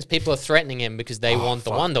reckons people are threatening him because they want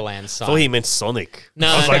the Wonderland sign. I thought he meant Sonic. No,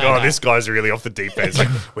 I was like, this guy's really off the deep end. It's like,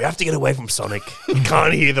 we have to get away from Sonic. You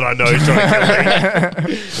can't hear that I know he's trying to kill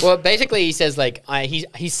me. Well, basically he says like,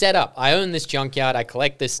 he's set up. I own this junkyard. I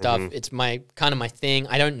collect this stuff. It's my kind of my thing.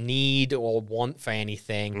 I don't need or want for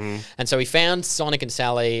anything. And so he found Sonic and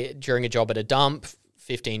Sally during a job at a dump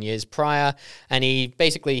 15 years prior, and he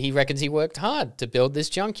reckons he worked hard to build this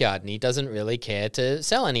junkyard, and he doesn't really care to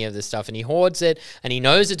sell any of this stuff, and he hoards it, and he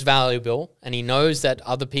knows it's valuable, and he knows that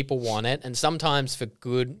other people want it, and sometimes for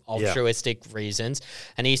good altruistic reasons.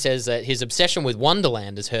 And he says that his obsession with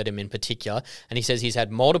Wonderland has hurt him in particular, and he says he's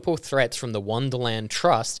had multiple threats from the Wonderland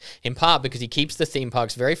Trust, in part because he keeps the theme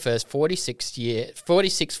park's very first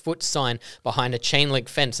 46-foot sign behind a chain link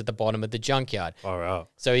fence at the bottom of the junkyard. All right.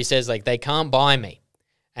 So he says like, they can't buy me.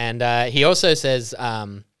 And he also says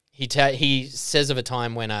he says of a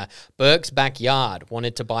time when Burke's Backyard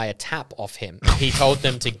wanted to buy a tap off him. He told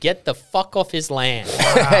them to get the fuck off his land.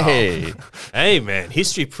 Hey. Hey, man,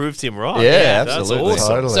 history proved him right. Yeah, That's absolutely. awesome.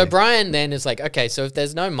 Totally. So Brian then is like, okay, so if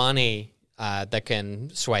there's no money that can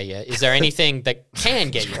sway you? Is there anything that can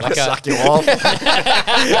get you? Like Suck you off.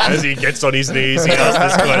 As he gets on his knees, he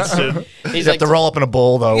asks this question. he's You have to roll up in a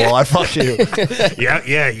ball though while I fuck you.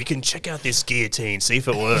 Yeah, you can check out this guillotine, see if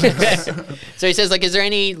it works. So he says, like, is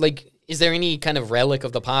there any kind of relic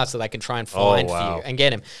of the past that I can try and find for wow. you and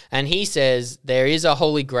get him? And he says there is a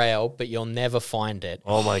holy grail, but you'll never find it.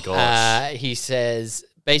 Oh my gosh. He says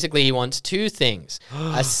basically he wants two things: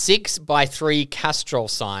 a 6x3 Castrol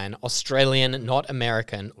sign, Australian, not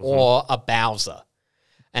American, or a Bowser.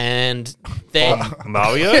 And then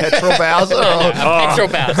Mario? Petrol Bowser. Petrol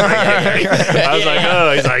Bowser. I was like,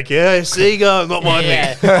 oh, he's like, yeah, Sega, not my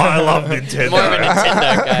Yeah. thing. I love Nintendo. More of a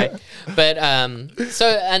Nintendo guy. But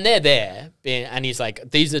and they're there, and he's like,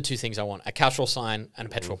 these are two things I want: a Castrol sign and a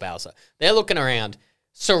Petrol Bowser. They're looking around,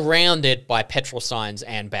 surrounded by petrol signs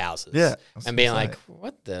and Bowsers. Yeah, and being like,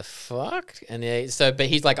 what the fuck? And but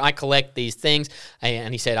he's like, I collect these things,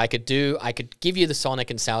 and he said I could give you the Sonic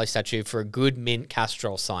and Sally statue for a good mint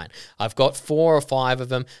Castrol sign. I've got 4 or 5 of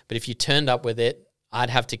them, but if you turned up with it, I'd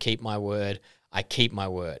have to keep my word. I keep my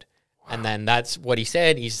word. Wow. And then that's what he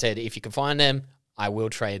said. He said, if you can find them, I will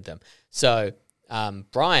trade them. So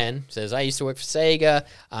Brian says, I used to work for Sega.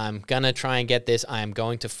 I'm going to try and get this. I am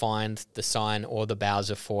going to find the sign or the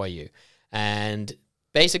Bowser for you. And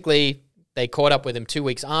basically, they caught up with him 2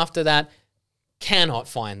 weeks after that. Cannot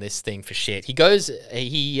find this thing for shit. He goes,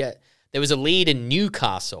 there was a lead in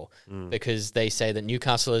Newcastle because they say that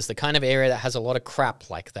Newcastle is the kind of area that has a lot of crap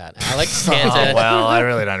like that. And Alex Oh, well, I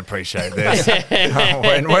really don't appreciate this.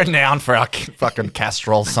 we're known for our fucking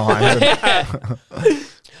Castrol signs.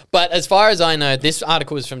 But as far as I know, this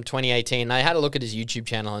article was from 2018. I had a look at his YouTube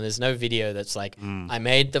channel, and there's no video that's like, I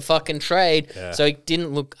made the fucking trade. Yeah. So it didn't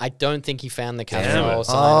look, I don't think he found the Castrol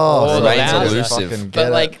sign or the Rain's Bowser. elusive.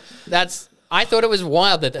 But like, I thought it was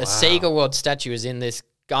wild that a Sega World statue is in this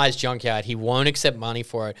guy's junkyard. He won't accept money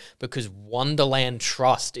for it because Wonderland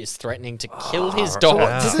Trust is threatening to kill his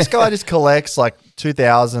dog. So this guy just collects like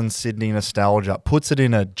 2000 Sydney nostalgia, puts it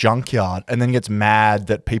in a junkyard, and then gets mad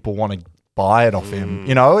that people want to buy it off him.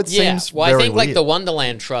 You know, it seems well, very I think like weird. the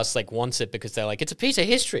Wonderland Trust like wants it because they're like, it's a piece of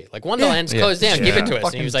history. Like Wonderland's closed down, give it to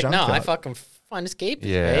us. And he was like, no, I fucking find us keep it,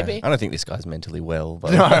 baby. I don't think this guy's mentally well,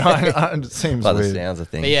 but it seems by the weird. sounds of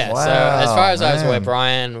things. But yeah, Wow, so as far as I was aware, man.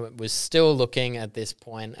 Brian was still looking at this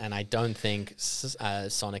point, and I don't think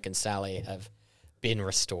Sonic and Sally have been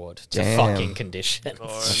restored to Damn. fucking condition.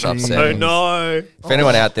 That's upsetting. Oh no. If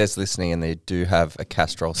anyone out there's listening and they do have a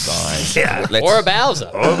Castrol sign, Or a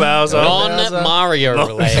Bowser. Non-Mario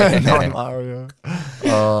related. Not Mario.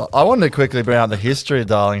 I wanted to quickly bring out the history of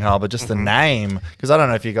Darling Harbour, just the name, because I don't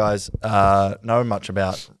know if you guys know much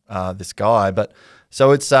about this guy, but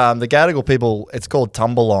so it's the Gadigal people, it's called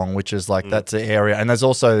Tumbalong, which is like, that's the area. And there's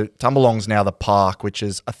also, Tumbalong's now the park, which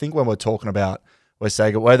is, I think when we're talking about where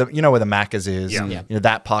Sega, where the Macca's is, Yeah. you know,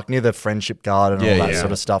 that park near the Friendship Garden and all that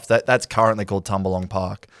sort of stuff. That's currently called Tumbalong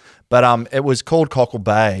Park. But it was called Cockle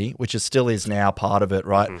Bay, which still is now part of it,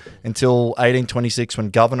 right? Until 1826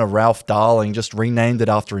 when Governor Ralph Darling just renamed it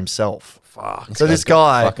after himself. Fuck. So this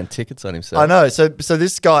guy, fucking tickets on himself. I know. So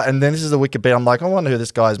this guy, and then this is the Wikipedia. I'm like, I wonder who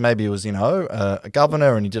this guy is. Maybe he was, a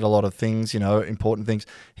governor, and he did a lot of things, important things.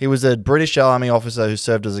 He was a British Army officer who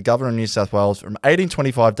served as a governor in New South Wales from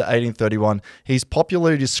 1825 to 1831. He's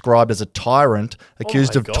popularly described as a tyrant,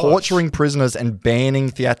 accused of torturing prisoners and banning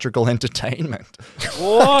theatrical entertainment.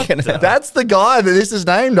 What? That's the guy that this is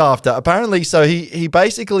named after. Apparently, so he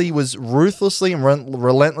basically was ruthlessly and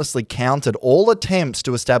relentlessly countered all attempts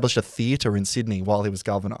to establish a theatre in Sydney while he was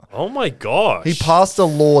governor. Oh my gosh. He passed a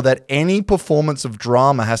law that any performance of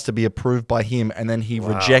drama has to be approved by him, and then he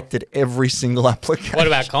rejected every single application. What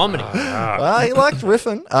about comedy? Well, he liked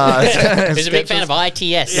riffing. He's a big fan of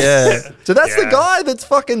ITS. Yeah. So that's the guy that's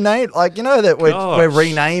fucking named, like, that we're Gosh.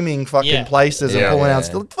 renaming fucking places and pulling out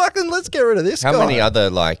stuff. Fucking let's get rid of this guy. How many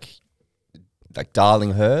other like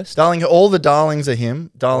Darlinghurst? All the Darlings are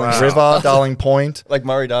him. Darling River, Darling Point. Like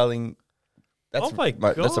Murray Darling. That's, Oh my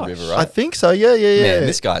That's a gosh. river, I right? think so. Yeah. Man,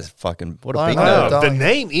 this guy's fucking what a I big know. name. The Darling.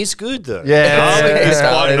 name is good though. Yeah, Darling is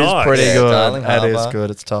quite it nice. is pretty Yeah, good. Darling That is Harbour.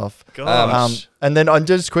 good. It's tough. Gosh. And then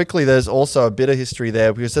just quickly, there's also a bit of history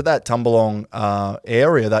there because at that Tumbalong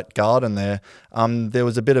area, that garden there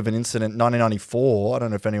was a bit of an incident in 1994. I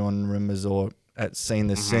don't know if anyone remembers or has seen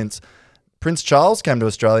this since. Prince Charles came to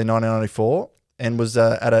Australia in 1994 and was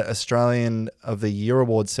at an Australian of the Year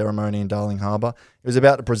Awards ceremony in Darling Harbour. He was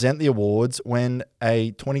about to present the awards when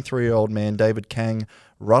a 23-year-old man, David Kang,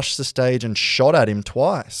 rushed the stage and shot at him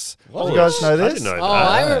twice. Do you guys know I this? didn't know Oh,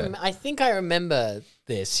 that. I think I remember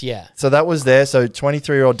this, yeah. So that was there. So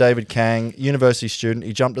 23-year-old David Kang, university student,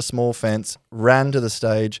 he jumped a small fence, ran to the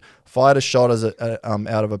stage, fired a shot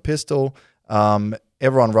out of a pistol.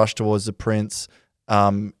 Everyone rushed towards the prince.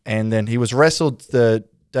 And then he was wrestled.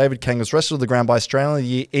 David Kang was wrestled to the ground by Australian of the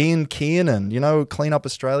Year, Ian Kiernan. You know, Clean Up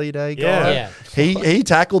Australia Day guy? Yeah. He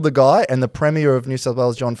tackled the guy, and the Premier of New South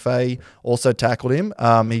Wales, John Fahey, also tackled him.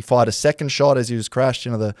 He fired a second shot as he was crashed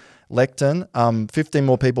into the lectern. 15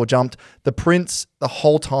 more people jumped. The prince, the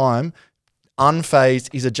whole time, unfazed,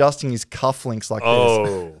 he's adjusting his cufflinks like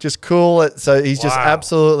this. Just cool. So he's just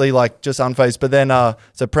absolutely like just unfazed. But then,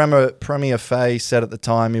 so Premier Fahey said at the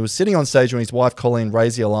time, he was sitting on stage when his wife Colleen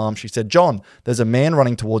raised the alarm. She said, "John, there's a man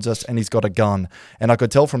running towards us and he's got a gun." And I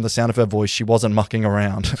could tell from the sound of her voice, she wasn't mucking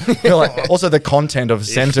around. Like, also, the content of the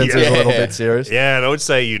sentence is a little bit serious. Yeah, and I would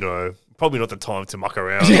say, probably not the time to muck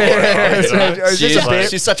around.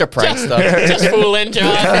 She's such a prankster. Just full enjoy.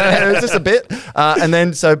 It was just a bit. And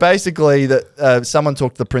then, so basically, someone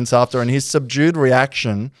talked to the prince after, and his subdued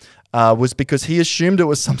reaction was because he assumed it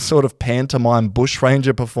was some sort of pantomime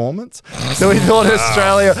bushranger performance. So he thought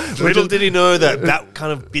Australia... Little did he know that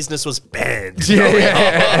kind of business was banned.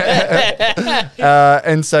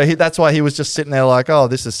 And so that's why he was just sitting there like, oh,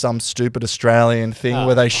 this is some stupid Australian thing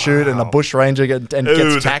where they shoot and a bushranger gets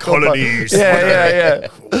tackled. The colonies. Yeah.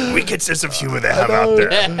 Wicked sense of humour they have out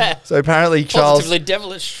there. So apparently Charles... Positively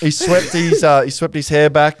devilish. He swept his hair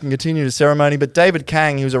back and continued the ceremony. But David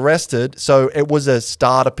Kang, he was arrested. So it was a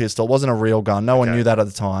starter pistol. It wasn't a real gun. No one knew that at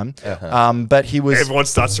the time. But he was... Everyone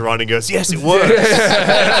starts to run and goes, yes, it works.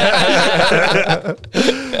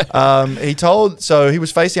 He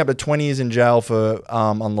was facing up to 20 years in jail for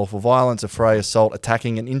unlawful violence, affray, assault,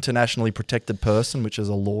 attacking an internationally protected person, which is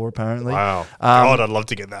a law apparently. Wow. God, I'd love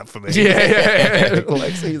to get that for me. Yeah.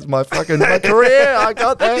 Alexei is my career. I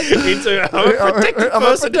got that. I'm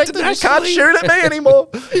a protected. You can't shoot at me anymore.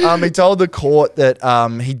 He told the court that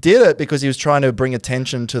he did it because he was trying to bring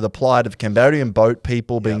attention to the plight of Cambodian boat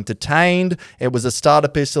people being detained. It was a starter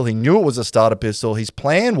pistol. He knew it was a starter pistol.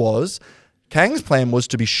 Kang's plan was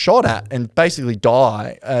to be shot at and basically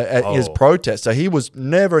die at his protest. So he was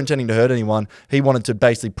never intending to hurt anyone. He wanted to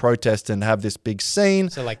basically protest and have this big scene.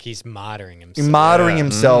 So like he's martyring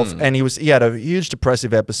himself. And he had a huge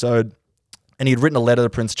depressive episode. And he'd written a letter to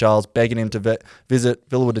Prince Charles begging him to visit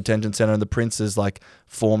Villawood Detention Centre, and the prince's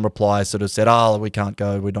form reply sort of said, we can't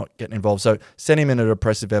go, we're not getting involved. So sent him in a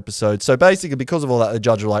depressive episode. So basically, because of all that, the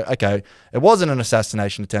judge was like, okay, it wasn't an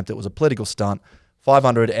assassination attempt, it was a political stunt.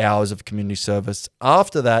 500 hours of community service.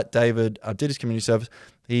 After that, David did his community service.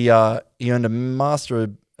 He earned an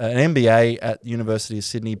MBA at the University of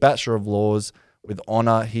Sydney, Bachelor of Laws with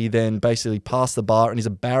honour. He then basically passed the bar and he's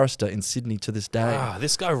a barrister in Sydney to this day.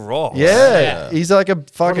 This guy rocks. Yeah, he's like a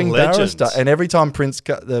fucking legend. barrister. And every time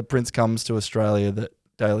the prince comes to Australia, the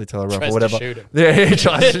Daily Telegraph or whatever, shoot him. Yeah, he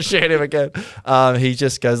tries to shoot him again. He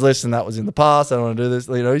just goes, listen, that was in the past. I don't want to do this.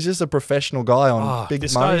 He's just a professional guy on big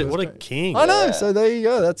this money. guy, what a king. I know. So there you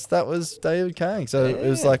go. That was David Kang. So it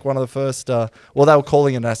was like one of the first. They were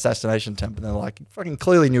calling it an assassination attempt, and they're like, fucking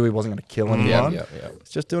clearly knew he wasn't going to kill anyone. Yeah.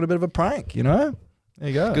 He's just doing a bit of a prank, There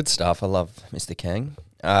you go. Good stuff. I love Mr. Kang.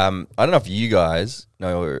 I don't know if you guys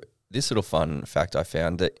know this little fun fact I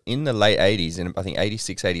found, that in the late 80s, in I think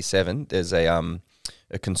 86, 87, there's a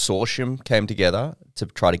consortium came together to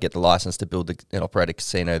try to get the license to build and operate a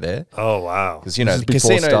casino there. Oh, wow. Because,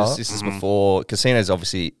 this is before, casinos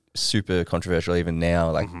obviously super controversial even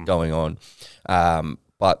now, going on.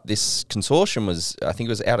 But this consortium I think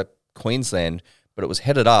it was out of Queensland, but it was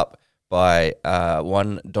headed up by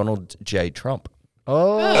one Donald J. Trump.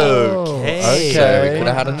 Oh, okay. So we could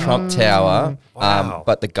have had a Trump Tower,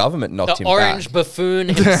 but the government knocked him The orange back. buffoon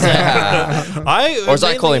himself. Or as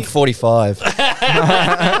I call him, 45.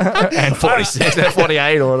 and 46 and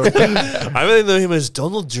 48 or whatever. I really know him as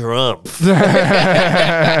Donald Trump. I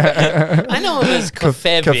know him as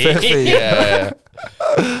Kafevi. Kafevi, Yeah.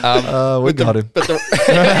 we got him. But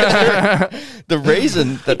the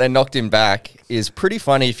reason that they knocked him back is pretty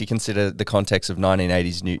funny if you consider the context of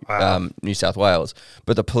 1980s New South Wales.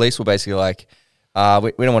 But the police were basically like,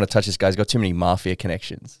 we don't want to touch this guy. He's got too many mafia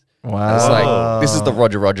connections. Wow. It's like, this is the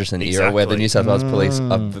Roger Rogerson era where the Exactly. New South Wales police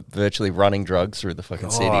are virtually running drugs through the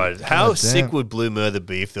fucking city. God, how sick would Blue Murder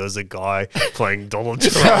be if there was a guy playing Donald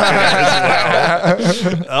Trump as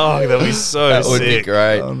well? Oh, that'd be so That sick. would be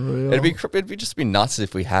great. Unreal. It'd just be nuts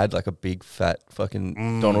if we had like a big fat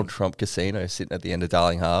fucking Donald Trump casino sitting at the end of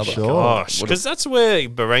Darling Harbour. Sure. Gosh, because that's where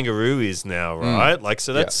Barangaroo is now, right?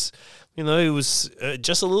 So that's, it was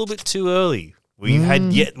just a little bit too early We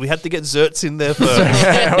had to get Zerts in there first.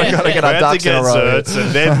 We got to get our ducks in a row. Zerts,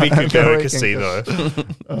 and then we could go We can casino.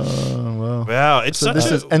 Oh, well. Wow, it's So such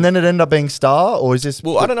this a... is, and then it ended up being Star, or is this?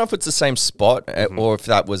 Well, I don't know if it's the same spot or if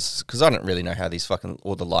that was because I don't really know how these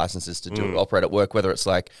all the licenses to operate at work. Whether it's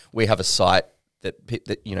like we have a site that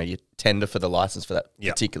you tender for the license for that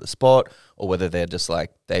particular spot, or whether they're just like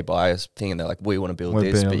they buy a thing and they're like we want to build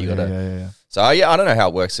this, but you got to. Yeah. So I don't know how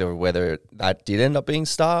it works or whether that did end up being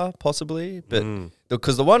Star possibly, but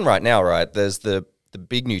because the one right now, right, there's the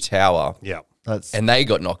big new tower. Yeah. And they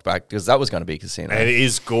got knocked back because that was going to be a casino. And it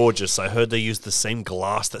is gorgeous. I heard they used the same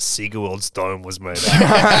glass that Seaworld's dome was made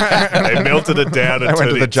out of. They melted it down and I went turned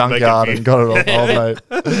to the it to make junkyard it and got it off.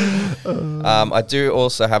 Oh, mate. I do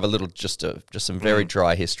also have a little, just some very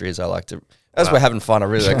dry history as I like to, as we're having fun, I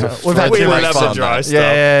really like to. We've had We too much love the fun. dry Yeah, stuff.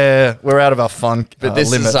 yeah. We're out of our fun But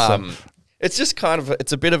this limits. is it's just kind of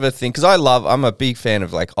it's a bit of a thing because I'm a big fan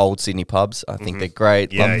of like old Sydney pubs. I think they're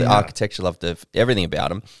great. Yeah, love the yeah. architecture, love everything about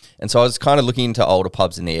them. And so I was kind of looking into older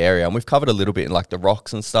pubs in the area, and we've covered a little bit in like the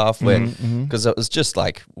Rocks and stuff, where because it was just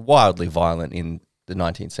like wildly violent in the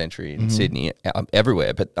 19th century in Sydney,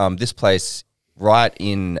 everywhere. But this place right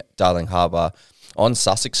in Darling Harbour on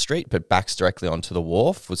Sussex Street, but backs directly onto the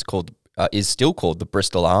wharf, is still called the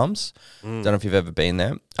Bristol Arms. Don't know if you've ever been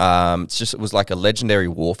there. It was like a legendary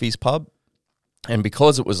wharfies pub. And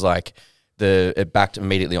because it was like it backed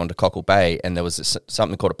immediately onto Cockle Bay, and there was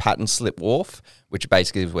something called a pattern slip wharf, which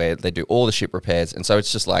basically is where they do all the ship repairs. And so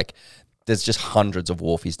it's just like there's just hundreds of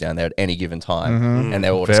wharfies down there at any given time, and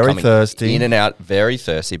they're all just Very coming thirsty. in and out, very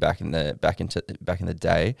thirsty back in the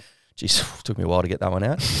day. Jeez, took me a while to get that one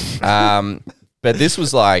out. But this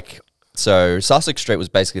was like Sussex Street was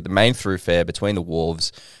basically the main thoroughfare between the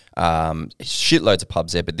wharves. Shitloads of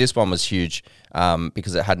pubs there, but this one was huge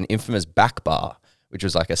because it had an infamous back bar, which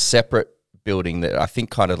was like a separate building that I think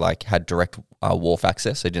kind of like had direct wharf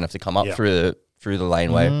access, so you didn't have to come up through the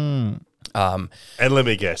laneway. And let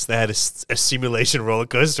me guess, they had a simulation roller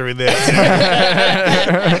coaster in there.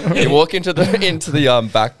 You walk into the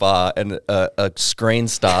back bar and a screen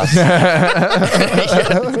starts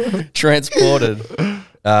transported.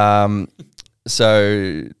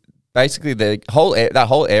 So basically, that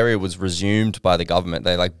whole area was resumed by the government.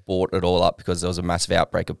 They like bought it all up because there was a massive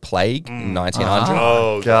outbreak of plague in 1900.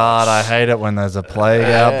 Oh, God, I hate it when there's a plague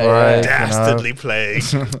outbreak. dastardly plague.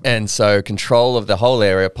 And so control of the whole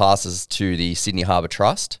area passes to the Sydney Harbour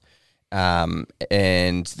Trust.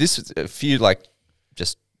 And this is a few, like,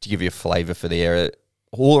 just to give you a flavour for the area,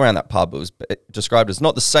 all around that pub, it was described as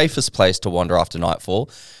not the safest place to wander after nightfall.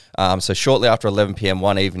 So shortly after 11 p.m.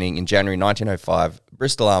 one evening in January 1905,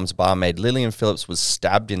 Bristol Arms barmaid Lillian Phillips was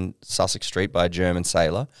stabbed in Sussex Street by a German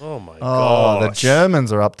sailor. Oh, my Oh, God. the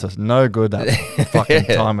Germans are up to no good that fucking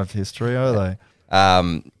time of history, are they?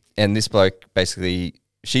 And this bloke basically,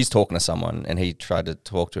 she's talking to someone, and he tried to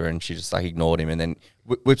talk to her, and she just like ignored him, and then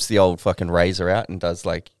whips the old fucking razor out and does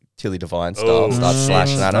like Tilly Devine style, starts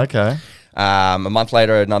slashing at her. Okay. A month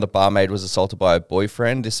later, another barmaid was assaulted by her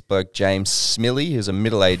boyfriend. This bloke, James Smillie, who's a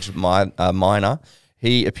middle-aged minor.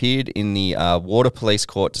 He appeared in the Water Police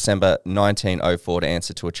Court December 1904 to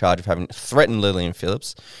answer to a charge of having threatened Lillian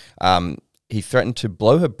Phillips. He threatened to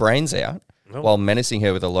blow her brains out while menacing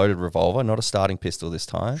her with a loaded revolver, not a starting pistol this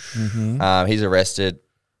time. He's arrested.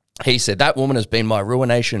 He said, "That woman has been my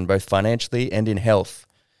ruination, both financially and in health."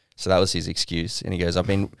 So that was his excuse. And he goes, "I've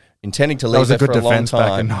been intending to That leave was a her good for a long defense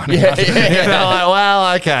back in time." 1900. They're like,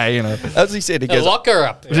 well, okay, you know. That's what he said. He goes, Lock her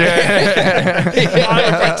up. I'm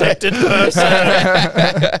a protected person.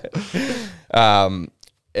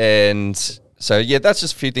 And so, yeah, that's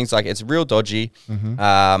just a few things. Like, it's real dodgy.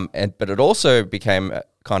 But it also became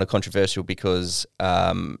kind of controversial because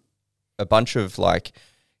a bunch of, like,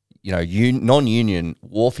 you know, non-union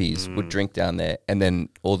wharfies would drink down there, and then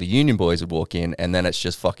all the union boys would walk in, and then it's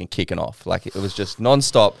just fucking kicking off. Like, it was just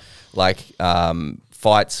non-stop, like,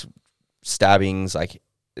 fights, stabbings, like,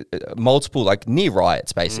 multiple, like, near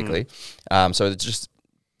riots, basically. So it's just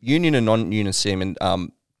union and non-union seamen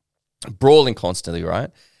brawling constantly,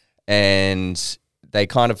 right? And they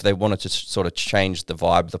wanted to sort of change the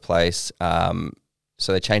vibe of the place.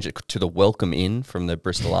 So they changed it to the Welcome Inn from the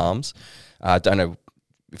Bristol Arms. I don't know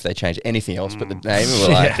if they changed anything else but the name. We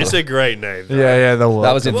were like, It's a great name. though. Yeah, the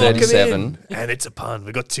that was in Welcome 37. in. And it's a pun.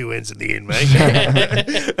 We got two N's in the inn, mate.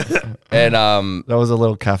 And There was a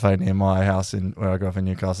little cafe near my house where I grew up in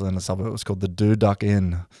Newcastle in a suburb. It was called the Duck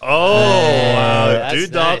Inn. Oh, wow. that's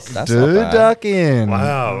Dude nice. Duck. that's not bad. Duck Inn.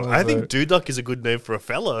 Wow. I think Duck is a good name for a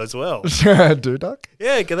fella as well. Duck?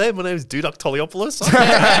 Yeah, g'day. My name is Duck Toliopoulos.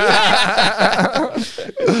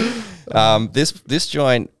 This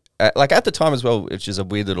joint, like at the time as well, which is a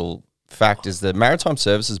weird little fact is the Maritime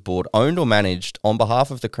Services Board owned or managed on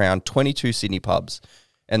behalf of the Crown 22 Sydney pubs,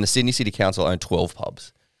 and the Sydney City Council owned 12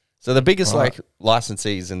 pubs. So the biggest like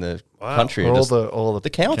licensees in the country are just all the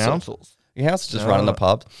councils. The council just running the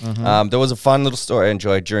pub. There was a fun little story I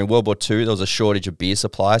enjoyed. During World War II, there was a shortage of beer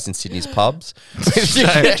supplies in Sydney's pubs.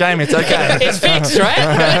 Jamie, it's okay. It's fixed,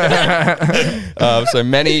 right? So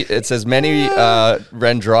many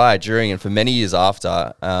ran dry during and for many years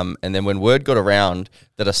after. And then when word got around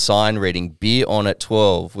that a sign reading "Beer on at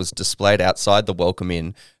 12" was displayed outside the Welcome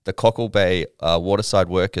Inn, the Cockle Bay waterside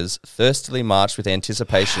workers thirstily marched with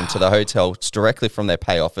anticipation to the hotel directly from their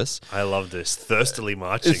pay office. I love this. Thirstily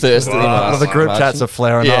marching. Well, the group chats are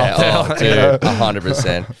flaring up. Oh, dude,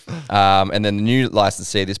 100%. And then the new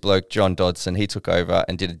licensee, this bloke, John Dodson, he took over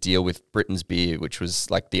and did a deal with Britain's Beer, which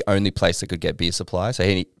was like the only place that could get beer supply. So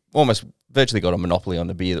he almost virtually got a monopoly on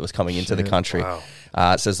the beer that was coming into the country. Wow.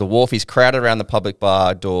 It says the wharfies crowded around the public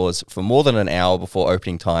bar doors for more than an hour before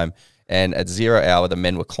opening time. And at 0 hour, the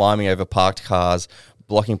men were climbing over parked cars,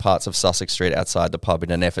 blocking parts of Sussex Street outside the pub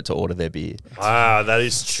in an effort to order their beer. Wow, that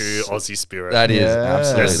is true Aussie spirit. That is They're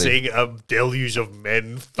absolutely. seeing a deluge of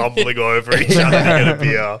men stumbling over each other to get a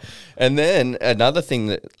beer. And then another thing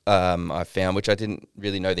that I found, which I didn't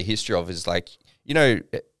really know the history of, is like, you know,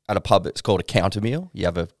 at a pub, it's called a counter meal. You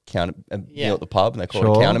have a meal at the pub, and they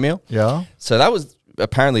call it a counter meal. Yeah. So that was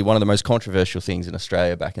apparently one of the most controversial things in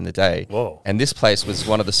Australia back in the day. Whoa. And this place was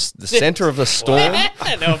one of the center of the storm.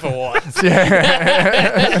 No, for what?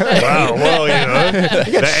 Wow, well, you know.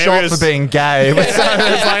 You get shot for being gay. But so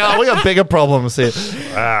it's like, oh, we got bigger problems here.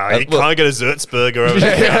 Wow, you can't get a Zertzberger over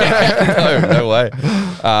there. No way.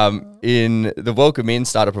 In the Welcome Inn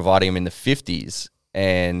started providing them in the 50s.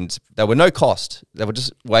 And there were no cost. There were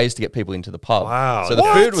just ways to get people into the pub. Wow. So the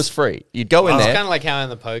food was free. You'd go in It's there. kind of like how in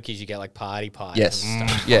the pokies you get like party pies. Yes. And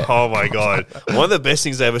stuff. Yeah. Oh my god! One of the best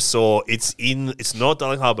things I ever saw. It's not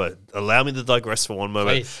Darling Harbour. Allow me to digress for one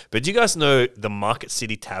moment. Please. But do you guys know the Market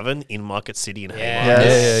City Tavern in Market City in Yeah.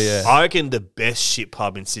 Haymarket? Yeah. I reckon the best shit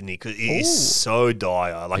pub in Sydney because it is so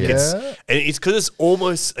dire. Like it's Yeah. and it's because it's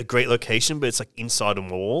almost a great location, but it's like inside a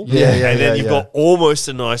wall. Yeah, and then yeah, you've yeah. got almost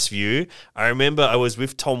a nice view. I remember I was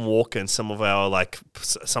with Tom Walker and some of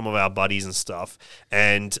our buddies and stuff,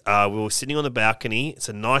 and we were sitting on the balcony. It's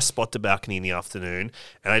a nice spot to balcony in the afternoon,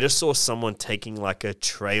 and I just saw someone taking like a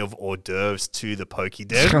tray of hors d'oeuvres to the pokey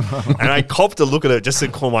den, and I copped a look at it just to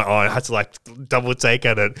call my eye. I had to like double take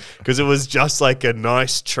at it because it was just like a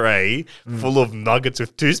nice tray full of nuggets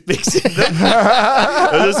with toothpicks in them.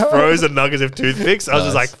 It was just frozen nuggets with toothpicks. I was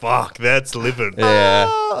just like, "Fuck, that's living." Yeah.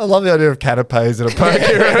 I love the idea of canapes in a poker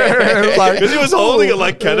room. Like, Because he was holding it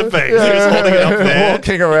like canapes. He was holding it up there.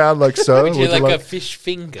 walking around like so. Would you would like a fish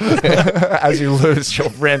finger? as you lose your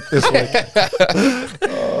rent this week.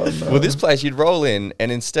 Well, this place, you'd roll in,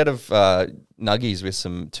 and instead of nuggies with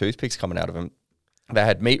some toothpicks coming out of them, they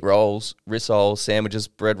had meat rolls, rissoles, sandwiches,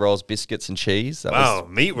 bread rolls, biscuits, and cheese. That Wow,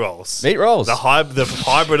 meat rolls. Meat rolls. The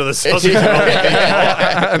hybrid of the sausage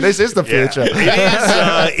roll. This is the Yeah. future. It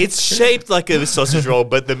is, it's shaped like a sausage roll,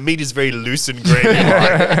 but the meat is very loose and gravy.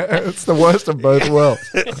 It's the worst of both worlds.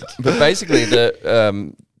 But basically,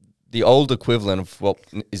 the old equivalent of what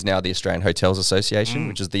is now the Australian Hotels Association,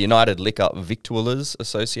 which is the United Liquor Victuallers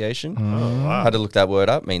Association. Oh, wow. Had to look that word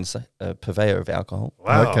up. Means purveyor of alcohol.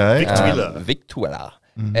 Wow. Okay. Victualler. Victualler.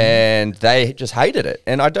 And they just hated it.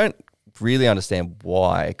 And I don't really understand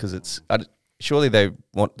why, because surely they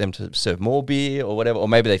want them to serve more beer or whatever, or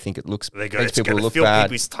maybe they think it makes They go, makes it's people going to look fill bad.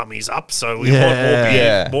 people's tummies up, so we want more beer,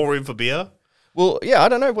 Yeah. more room for beer. Well, yeah, I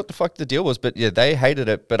don't know what the fuck the deal was, but yeah, they hated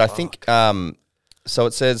it. But I think, so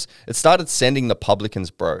it says, it started sending the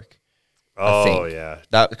publicans broke. I Oh, think. yeah.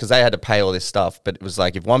 Because they had to pay all this stuff, but it was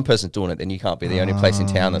like, if one person's doing it, then you can't be the only place in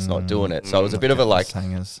town that's not doing it. So it was a bit of a like,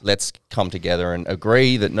 Hangers. let's come together and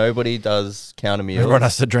agree that nobody does counter meals. Everyone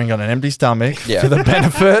has to drink on an empty stomach Yeah. for the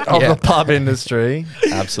benefit of Yeah. the pub industry.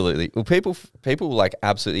 Absolutely. Well, people like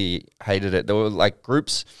absolutely hated it. There were like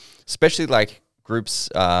groups, especially like groups,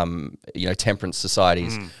 temperance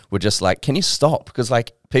societies were just like, can you stop? Because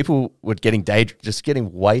like people were getting just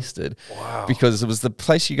getting wasted. Wow. Because it was the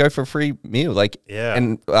place you go for a free meal. Like, Yeah.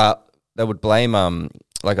 and they would blame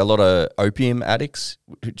like a lot of opium addicts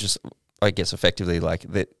who just, I guess, effectively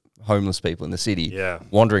like the homeless people in the city Yeah.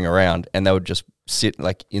 wandering around, and they would just sit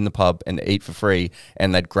like in the pub and eat for free,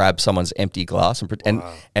 and they'd grab someone's empty glass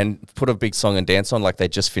and put a big song and dance on like they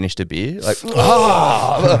just finished a beer. Like,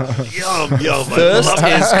 Yum, yum. first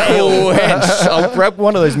is quench. I'll grab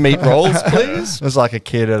one of those meat rolls, please. It's like a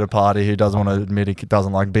kid at a party who doesn't want to admit he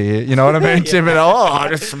doesn't like beer. You know what I mean? Tipping, I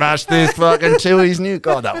just smashed this fucking Chewy's new.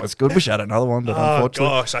 God, that was good. Wish I had another one, but Oh unfortunately.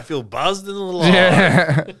 gosh, I feel buzzed in the line.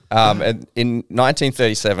 Yeah. And in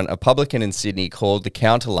 1937, a publican in Sydney called the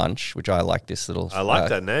counter lunch, which I like this little. I like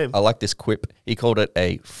that name. I like this quip. He called it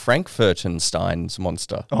a Frankfurtenstein's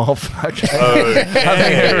monster. Oh, fuck. Oh, I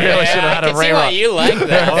think we really should have had I a can see why rewrite. you like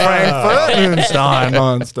that. Frankfurtenstein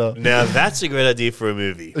monster. Now that's a great idea for a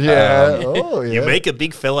movie. Yeah. Oh, yeah. You make a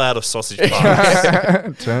big fella out of sausage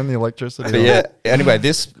pies. Turn the electricity But on. yeah. Anyway,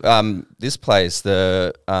 this place,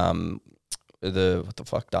 the what the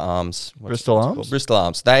fuck, the Arms, what's Bristol it Arms? called? Bristol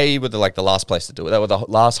Arms. They were the last place to do it. They were the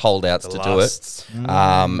last holdouts to do it.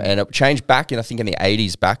 And it changed back in I think in the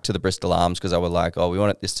 80s back to the Bristol Arms because they were like, oh, we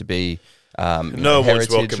want this to be No one's heritage,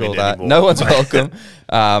 welcome all in that. anymore. No one's welcome.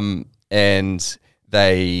 And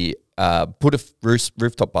they put a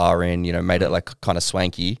rooftop bar in, made it like kind of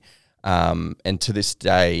swanky. And to this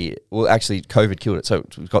day, well, actually, COVID killed it, so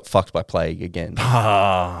it got fucked by plague again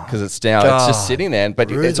because it's now it's just sitting there.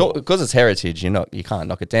 But it's all because it's heritage. You can't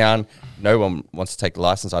knock it down. No one wants to take the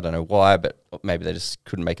license. I don't know why, but maybe they just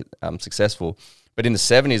couldn't make it successful. But in the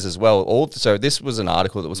 70s as well, so this was an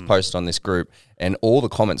article that was posted on this group, and all the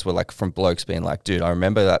comments were like from blokes being like, "Dude, I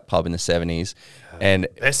remember that pub in the 70s." And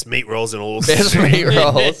Best meat rolls in all. best meat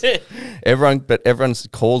rolls. Everyone's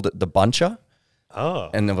called it the buncher. Oh,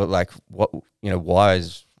 And they were like, "What? Why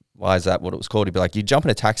is that what it was called?" He'd be like, "You jump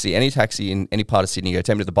in a taxi, any taxi in any part of Sydney, you go,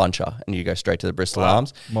 take me to the Buncher, and you go straight to the Bristol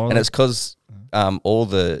Arms." And it's because all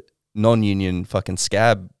the non-union fucking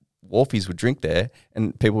scab wharfies would drink there,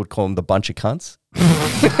 and people would call them the bunch of cunts.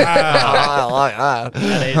 I like that.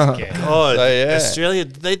 That is good. God, So, yeah. Australia,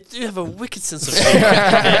 they do have a wicked sense of humor. Stuff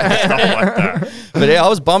like that. But yeah, I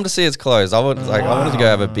was bummed to see it's closed. I wanted to go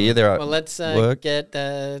have a beer there. Well, let's work. get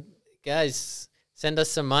guys. Send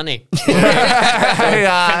us some money.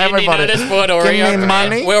 Everybody. Notice board Give me Oreo.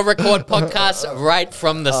 money. We'll record podcasts right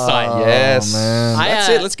from the site. Yes, man. that's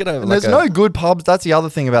it. Let's get over. And there's no good pubs. That's the other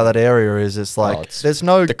thing about that area is it's like it's there's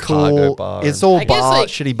no the cargo cool. bar It's and- all I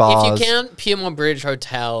guess, shitty bars. If you count Piermont Bridge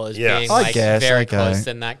Hotel as Yes. being I like guess, very okay. close,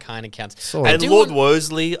 then that kind of counts. Sort I of. And do Lord want-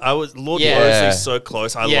 Wolseley, Yeah. Wolseley's so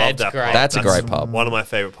close. I Yeah, love it's that great. pub. That's a great pub. One of my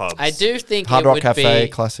favorite pubs. I do think Hard it Rock would Cafe,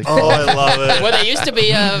 be. classic. Oh, I love it. Well, there used to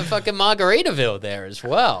be a fucking Margaritaville there as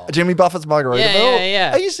well. Jimmy Buffett's Margaritaville.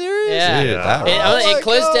 Yeah. Are you serious? Yeah, Dude, that- It, Oh my it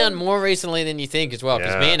closed God. down more recently than you think as well.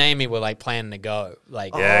 Because Yeah. me and Amy were like planning to go.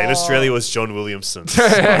 Like, Yeah, in Australia was John Williamson.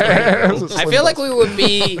 I feel like we would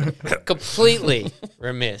be completely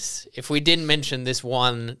remiss if we didn't mention this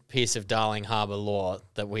one piece of Darling Harbour lore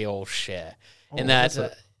that we all share. In that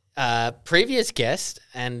previous guest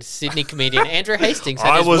and Sydney comedian Andrew Hastings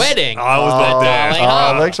had his wedding. I was not there. Darling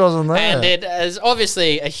Harbour. Alex wasn't there. And it is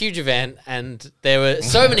obviously a huge event, and there were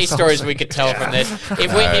so many stories we could tell from this.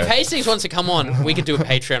 If Hastings wants to come on, we could do a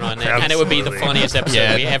Patreon on it, and it would be the Absolutely. funniest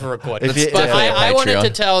episode we ever record. If you- But definitely a I wanted Patreon. to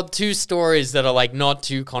tell two stories that are like not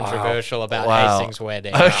too controversial about Wow. Hastings'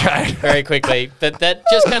 wedding. Okay. Very quickly, that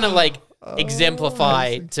just kind of like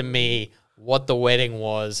exemplify to me what the wedding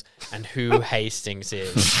was and who Hastings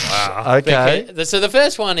is. Okay. So the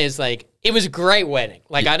first one is like, it was a great wedding.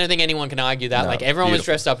 Like, I don't think anyone can argue that. Like, everyone was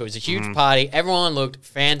dressed up. It was a huge party. Everyone looked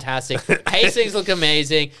fantastic. Hastings looked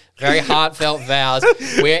amazing. Very heartfelt vows.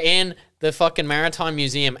 We're in the fucking Maritime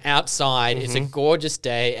Museum outside. It's a gorgeous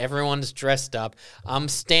day. Everyone's dressed up. I'm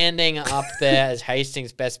standing up there as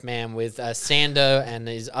Hastings' best man with Sando and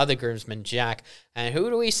his other groomsman, Jack. And who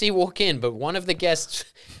do we see walk in? But one of the guests,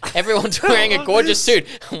 everyone's wearing a gorgeous suit.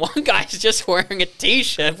 One guy's just wearing a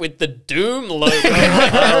t-shirt with the Doom logo.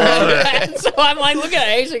 And so I'm like, look at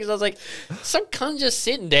Hastings. I was like, some cunt just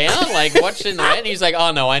sitting down, like watching the wedding. He's like,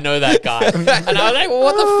 oh no, I know that guy. And I was like, well,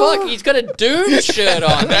 what the fuck? He's got a Doom shirt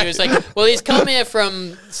on. And he was like, well, he's come here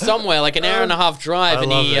from somewhere, like an hour and a half drive, I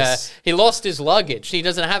and love this. he lost his luggage. He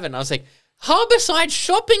doesn't have it. And I was like, Harbourside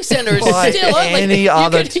Shopping Centre is Like still up. Like, any you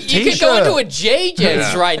other could go t-shirt. into a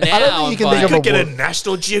JJ's right now. I don't think you can and think buy- of Could get a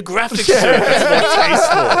National Geographic shirt.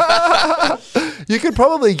 That's more tasteful. You could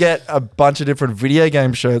probably get a bunch of different video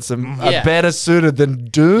game shirts and Yeah. are better susuited than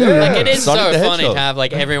Doom. Like, it is Sonic so the funny Hedgehog. to have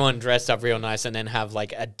like everyone dressed up real nice and then have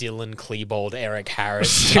like a Dylan Klebold, Eric Harris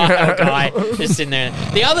style guy just in there.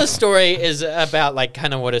 The other story is about like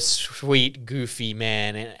kind of what a sweet, goofy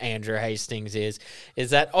man Andrew Hastings is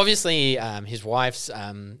that obviously his wife's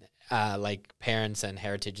like parents and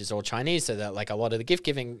heritage is all Chinese, so that like a lot of the gift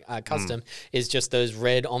giving custom is just those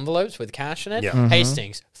red envelopes with cash in it. Yeah.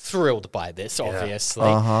 Hastings thrilled by this,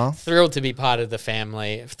 obviously, thrilled to be part of the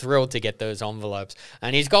family, thrilled to get those envelopes,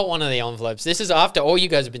 and he's got one of the envelopes. This is after all you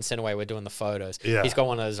guys have been sent away. We're doing the photos. Yeah. He's got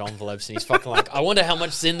one of those envelopes, and he's fucking like, I wonder how much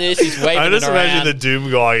is in this. He's waving I just it around. imagine the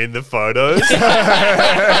Doom guy in the photos.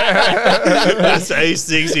 That's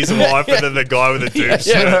Hastings, his wife, and then the guy with the Doom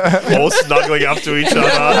shirt, all snuggling up to each other,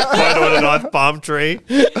 photo on a nice palm tree.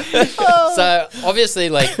 So obviously,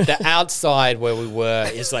 like the outside where we were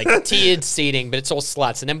is like tiered seating, but it's all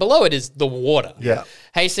slats, and then below it is the water. Yeah.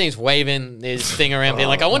 Hastings waving his thing around, being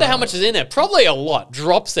like, I wonder how much is in there. Probably a lot.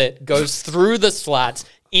 Drops it, goes through the slats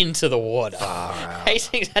into the water.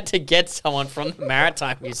 Hastings had to get someone from the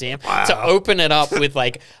Maritime Museum to open it up with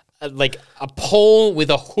like a pole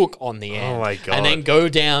with a hook on the end. Oh my God. And then go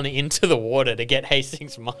down into the water to get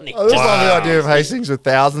Hastings' money. I just love the idea of Hastings with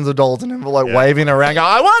thousands of dollars in envelope waving around, going,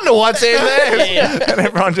 I wonder what's in there. Yeah. And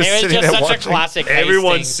everyone just It was sitting just there such watching. a classic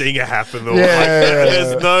Everyone's Hastings. seeing it happen. Though. Yeah.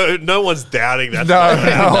 There's no one's doubting that. No.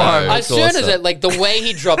 As soon as it, like the way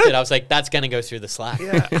he dropped it, I was like, that's going to go through the slack.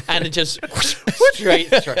 And it just straight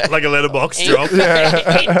through. Like a letterbox drop.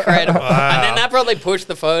 Incredible. And then that probably pushed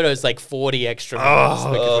the photos like 40 extra minutes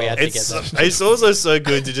because we had to get them. It's also so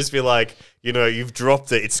good to just be like, you know, you've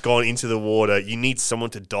dropped it, it's gone into the water. You need someone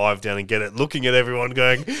to dive down and get it. Looking at everyone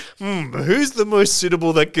going, who's the most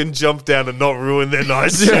suitable that can jump down and not ruin their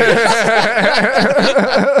night suits?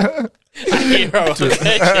 Hero.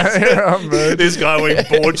 This guy wearing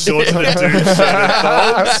board shorts and a dude shirt and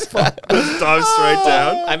thongs. Just dive straight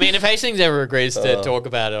down. I mean, if Hastings ever agrees to talk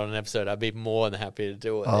about it on an episode, I'd be more than happy to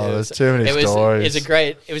do it. Oh, there's too many stories.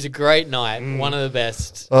 It was a great night. One of the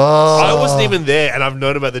best. I wasn't even there, and I've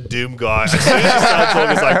known about the Doom guy. As soon as you started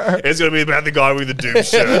talking, it's like, it's going to be about the guy with the Doom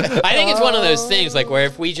shirt. I think it's one of those things like where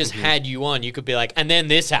if we just had you on, you could be like, and then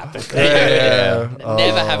this happened.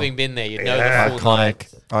 Never having been there, you'd know the full night.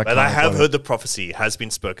 But I have heard the prophecy has been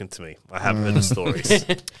spoken to me. I have heard the stories.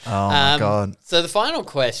 Oh, my God. So the final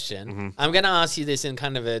question, I'm going to ask you this in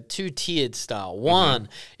kind of a two-tiered style. One,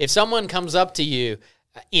 if someone comes up to you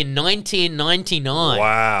in 1999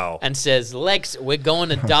 Wow. and says, Lex, we're going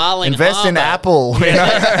to Darling Invest in Harbour. Apple.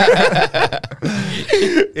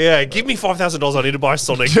 Yeah, give me $5,000. I need to buy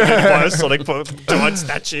Sonic. I need to buy a Sonic giant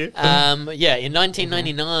statue. In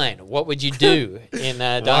 1999, what would you do in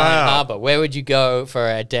Darling Harbour? Where would you go for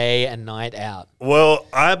a day and night out? Well,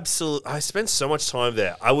 I spent so much time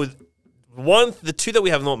there. The two that we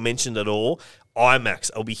have not mentioned at all, IMAX.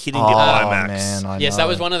 I'll be hitting the IMAX. Man, I Yes, know. that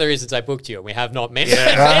was one of the reasons I booked you, and we have not mentioned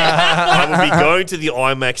it. I will be going to the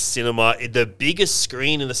IMAX cinema, the biggest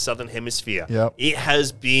screen in the Southern Hemisphere. Yep. It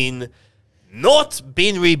has not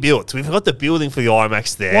been rebuilt. We've got the building for the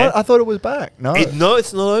IMAX there. What? I thought it was back. No. No,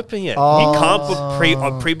 it's not open yet. Oh. You can't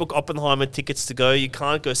book pre-book Oppenheimer tickets to go. You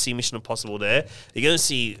can't go see Mission Impossible there. You're going to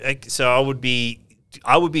see. So I would be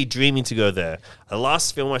dreaming to go there. The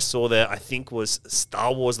last film I saw there, I think, was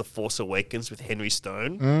Star Wars: The Force Awakens with Henry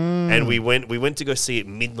Stone, and we went to go see it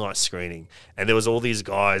midnight screening, and there was all these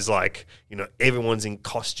guys, like, you know, everyone's in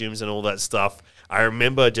costumes and all that stuff. I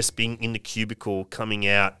remember just being in the cubicle, coming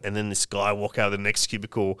out, and then this guy walk out of the next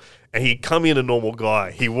cubicle, and he'd come in a normal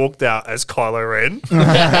guy. He walked out as Kylo Ren. He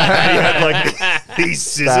had like these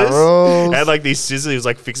scissors. Had like these scissors. He was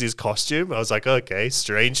like fixing his costume. I was like, okay,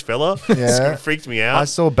 strange fella. Yeah. It freaked me out. I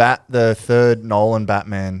saw the third Nolan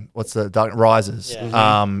Batman. What's the Dark Rises?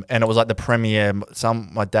 Yeah. And it was like the premiere.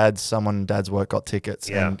 Someone in dad's work got tickets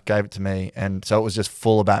and gave it to me, and so it was just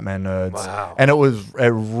full of Batman nerds. Wow. And it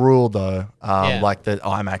ruled though. Like the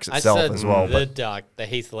IMAX itself as well. The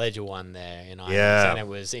Heath Ledger one there in IMAX, Yeah. and it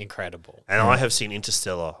was incredible. And I have seen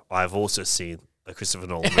Interstellar. I've also seen a Christopher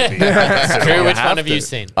Nolan movie. Drew, which one have you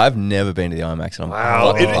seen? I've never been to the IMAX. And I'm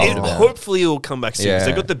Wow. pumped. Hopefully it will come back soon. Yeah. So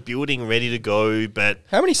they've got the building ready to go, but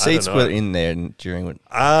How many I don't seats know. were in there during? It'd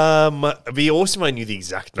be awesome if I knew the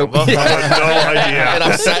exact number. I have no idea. And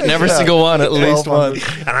I've sat in every single one at least once.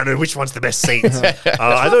 And I know which one's the best seat. I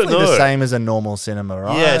Roughly don't know. the same as a normal cinema,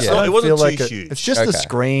 right? Yeah, it's I not- it don't wasn't feel too huge. It's just the Okay.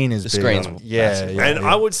 screen is The bigger. screen's Yeah, massive. yeah. And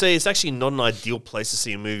I would say it's actually not an ideal place to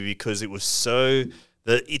see a movie because it was so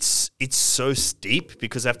it's so steep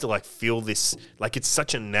because I have to like feel this like it's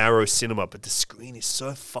such a narrow cinema, but the screen is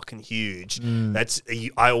so fucking huge.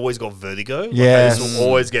 I always got vertigo. Yes. I used to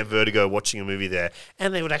always get vertigo watching a movie there,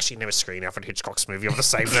 and they would actually never screen Alfred Hitchcock's movie of the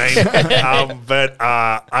same name. But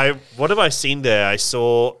what have I seen there? I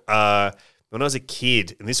saw. when I was a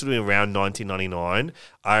kid, and this would be around 1999,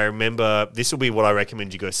 I remember, this will be what I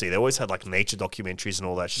recommend you go see. They always had like nature documentaries and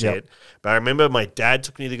all that shit. Yep. But I remember my dad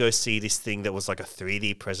took me to go see this thing that was like a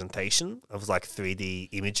 3D presentation of like 3D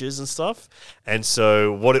images and stuff. And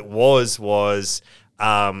so what it was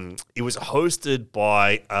it was hosted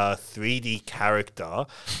by a 3D character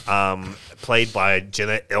played by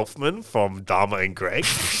Jenna Elfman from Dharma and Greg.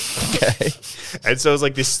 Okay. And so it was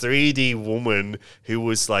like this 3D woman who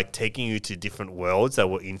was like taking you to different worlds that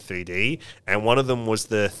were in 3D. And one of them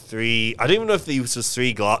was I don't even know if these was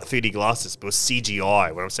 3D glasses, but it was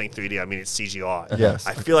CGI. When I'm saying 3D, I mean it's CGI. Yes.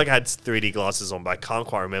 I feel like I had 3D glasses on, but I can't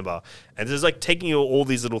quite remember. And there's like taking you all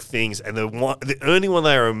these little things. And the only one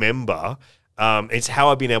that I remember, it's how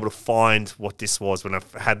I've been able to find what this was when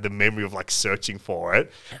I've had the memory of like searching for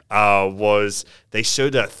it, was they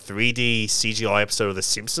showed a 3D CGI episode of The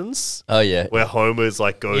Simpsons. Oh, yeah. Where Homer's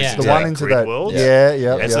like goes Yeah. into The one that into grid that. world.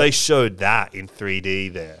 Yeah. And so they showed that in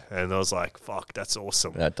 3D there. And I was like, fuck, that's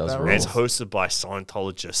awesome. That does That rule. And it's hosted by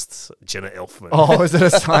Scientologist Jenna Elfman. Oh, is it a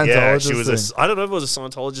Scientologist Yeah, she was thing? I don't know if it was a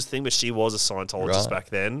Scientologist thing, but she was a Scientologist Right. back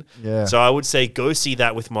then. Yeah. So I would say go see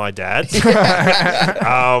that with my dad.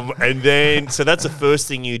 And then, so that's the first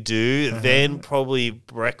thing you do. Then probably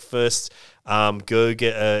breakfast, go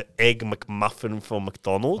get an egg McMuffin from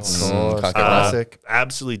McDonald's. Of course, can't go wrong. classic.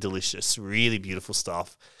 Absolutely delicious. Really beautiful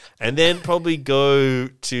stuff. And then probably go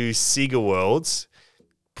to Sega Worlds.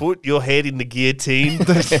 Put your head in the guillotine.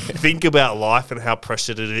 Think about life and how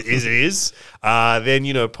precious it is.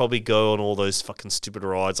 Then, probably go on all those fucking stupid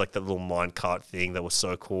rides, like that little minecart thing that was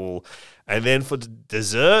so cool. And then for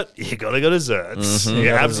dessert, you got to go to desserts. You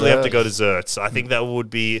absolutely have to go to desserts. I think that would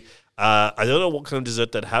be... I don't know what kind of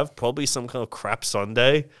dessert they'd have. Probably some kind of crap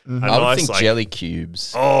sundae. I would think jelly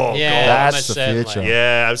cubes. Oh, Yeah, God. That's almost the certainly. future.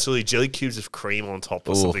 Yeah, absolutely. Jelly cubes with cream on top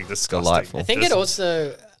or Ooh, something disgusting. delightful. I think it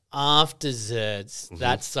also, after desserts, Mm-hmm.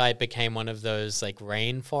 that site became one of those like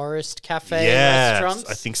rainforest cafe Yeah, restaurants.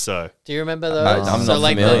 I think so. Do you remember those? I'm so not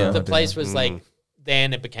like familiar. the place was Mm. like,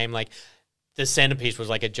 then it became like, the centerpiece was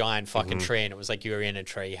like a giant fucking Mm-hmm. tree, and it was like you were in a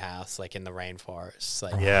tree house, like in the rainforest.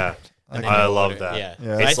 Like, Yeah. and then I you love order- that. Yeah, Yeah.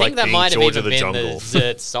 So I It's think like that being might have George even of the been Jungle. the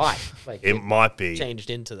dessert site. Like It might be. changed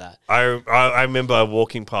into that. I remember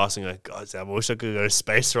walking past and like, God damn, I wish I could go to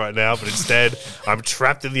space right now, but instead I'm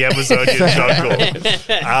trapped in the Amazonian jungle.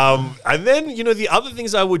 And then, the other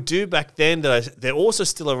things I would do back then they're also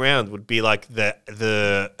still around would be like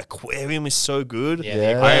the aquarium is so good. Yeah, Yeah.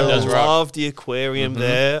 the aquarium I does rock. love the aquarium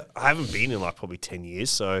there. I haven't been in like probably 10 years,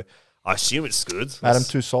 so I assume it's good. Madam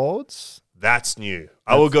Tussauds. That's new.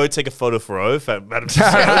 I will go take a photo for Oaf at Madame Tussauds.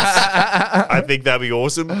 I think that'd be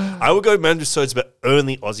awesome. I will go Madame Tussauds, but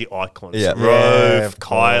only Aussie icons. Yeah. Rove, Yeah, of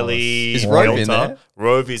Kylie, Is Rove in Delta. there?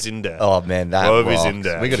 Rove is in there. Oh, man, that Rove is rocks. in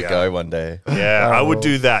there, We got to yeah. go one day. Yeah, I would rules.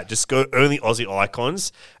 do that. Just go only Aussie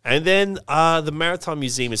icons. And then the Maritime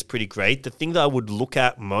Museum is pretty great. The thing that I would look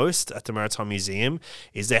at most at the Maritime Museum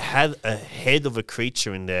is they had a head of a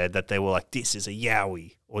creature in there that they were like, this is a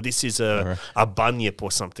yowie, or this is a bunyip or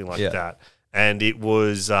something like Yeah. that. And it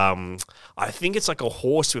was, I think it's like a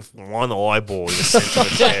horse with one eyeball in the center of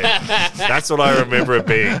its head. That's what I remember it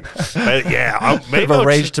being. But yeah, Bit maybe of a I'll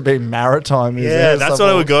reach to be maritime. yeah, that's what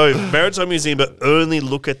I would go. Maritime Museum, but only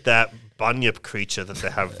look at that bunyip creature that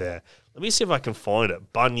they have there. Let me see if I can find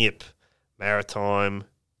it. Bunyip Maritime.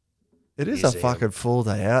 It is Museum. a fucking full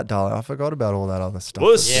day out, darling. I forgot about all that other stuff.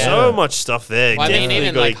 Well, there's Yeah. so much stuff there. Well, I mean, Definitely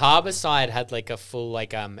even go- like Harborside had like a full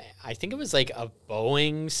like I think it was like a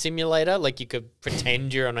Boeing simulator. Like you could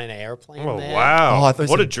pretend you're on an airplane. oh there. wow, Oh, I thought you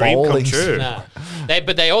what a said dream come bowling. true. No.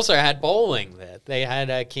 But they also had bowling there. They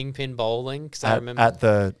had Kingpin bowling because I remember at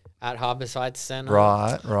the at Harborside Centre.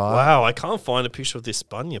 right. Wow, I can't find a picture of this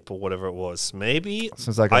bunyip or whatever it was. Maybe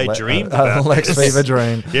Sounds like I a dreamed a about Lex this. Fever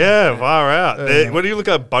dream. Yeah, far out. When you look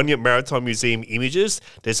at Bunyip Maritime Museum images,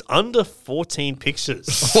 there's under 14 pictures.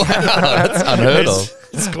 That's unheard of.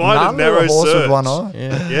 It's quite None a narrow of a horse search. with one eye.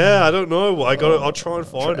 Yeah. Yeah, I don't know. I'll try and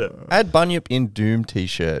find it. Add Bunyip in Doom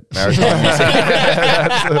t-shirt. Maritime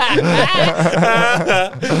Museum.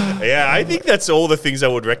 Yeah, I think that's all the things I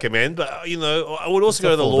would recommend. But I would also go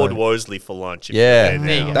to the full Lord day. Wolseley for lunch. if Yeah, you're there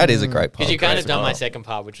There you now. go. that is a great part. Because you kind of Great done my part. second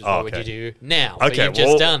part, which is Oh, what would you okay. do now? But Okay, you've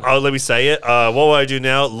just done. let me say it. What will I do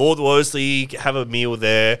now? Lord Wolseley, have a meal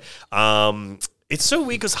there. It's so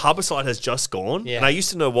weird because Harborside has just gone, Yeah. and I used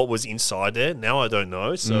to know what was inside there. Now I don't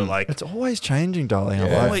know. So It's always changing, darling.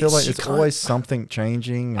 Yeah. I feel like You it's can't- always something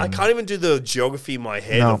changing. I and- can't even do the geography in my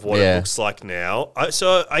head No. of what Yeah. it looks like now.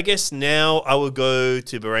 So I guess now I will go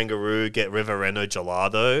to Barangaroo, get Rivereno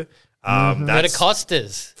Gelato. Go to That's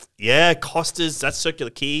Costa's. yeah, Costa's. That's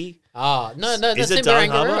Circular Quay. Oh, no, Is that's it in Darling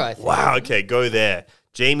Barangaroo, Harbour? I think. Wow. Okay, go there.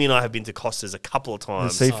 Jamie and I have been to Costa's a couple of The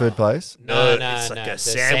times. seafood place. No, it's like a the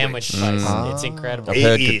sandwich. place. It's incredible. I've It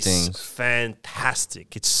heard good is things.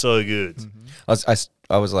 fantastic. It's so good.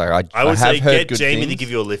 I was like, I would have say heard get good Jamie to things.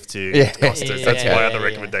 give you a lift to Yeah. Costa's. Yeah, That's yeah, my yeah, other yeah.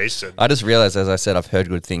 recommendation. I just realized, as I said, I've heard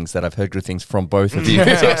good things, that I've heard good things from both of you. In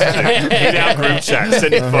our group chat,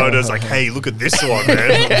 sending photos like, "Hey, look at this one,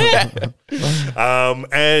 man."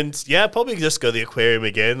 And yeah, probably just go to the aquarium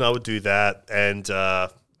again. I would do that, and I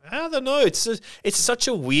don't know. It's such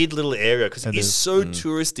a weird little area because it is so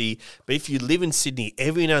touristy. But if you live in Sydney,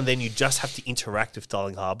 every now and then you just have to interact with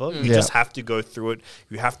Darling Harbour. You just have to go through it.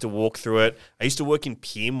 You have to walk through it. I used to work in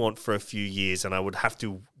Pyrmont for a few years, and I would have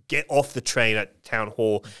to get off the train at Town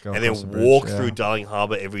Hall and then across the bridge, walk yeah. through Darling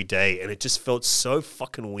Harbour every day, and it just felt so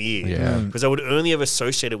fucking weird. Yeah. Because I would only ever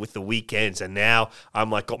associate it with the weekends, and now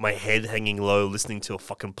I'm like got my head hanging low listening to a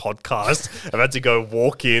fucking podcast. I've had to go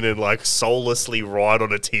walk in and like soullessly ride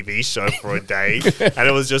on a TV show for a day, and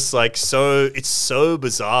it was just like it's so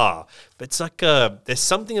bizarre. But it's like there's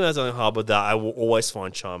something about Darling Harbour that I will always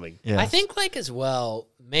find charming. Yeah. I think like as well,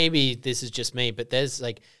 maybe this is just me, but there's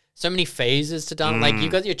like so many phases to Darling. Like you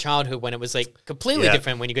got your childhood when it was like completely Yeah.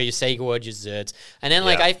 different when you got your Sega World, your Zerts. And then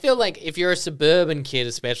like Yeah. I feel like if you're a suburban kid,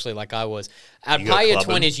 especially like I was, at You go part of your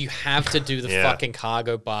clubbing. 20s, you have to do the Yeah. fucking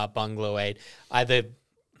cargo bar bungalow 8. Either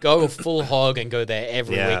go full hog and go there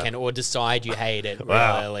every Yeah. weekend or decide you hate it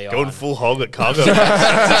Wow, really going on. full hog at cargo.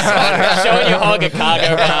 Showing your hog at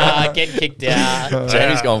cargo bar, getting kicked out.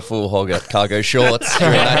 Jamie's gone full hog at cargo shorts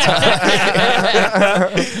during that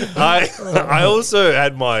time. I also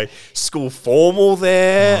had my school formal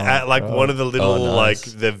there at like one of the little nice.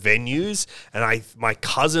 like the venues, and my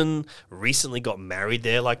cousin recently got married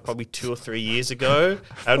there like probably 2 or 3 years ago.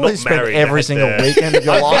 Well, you Not spent married, every had single their- weekend of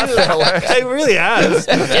your life. It really has.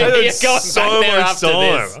 you're It's going so back there much after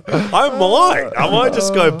time. I might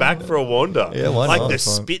just go back for a wander. Yeah, why like not? the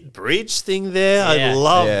Spit Bridge thing there. I Yeah.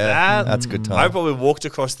 love Yeah, that. that's a good time. I probably walked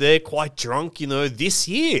across there quite drunk, this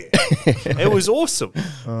year. It was awesome.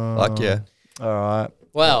 Like, yeah. All right.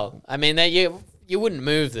 Well, I mean, you wouldn't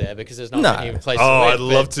move there because there's not No. many places Oh, to live. I'd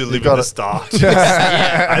love but to live in got the it. star.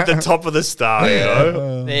 Yeah, At the top of the star,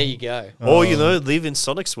 there you go. Or, live in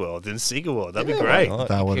Sonic's world, in Sega World. That'd be great.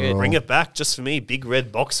 That would could rule. Bring it back just for me. Big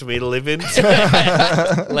red box for me to live in.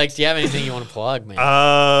 Lex, do you have anything you want to plug,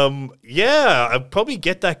 man? Yeah, I'd probably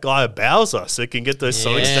get that guy a Bowser so he can get those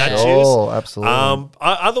Sonic Yeah. statues. Oh, absolutely.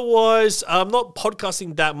 Otherwise, I'm not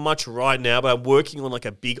podcasting that much right now, but I'm working on like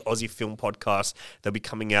a big Aussie film podcast that'll be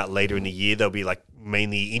coming out later in the year. There'll be like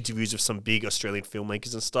mainly interviews with some big Australian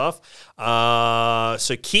filmmakers and stuff.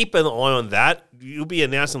 So keep an eye on that. You'll be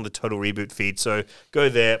announced on the Total Reboot feed. So go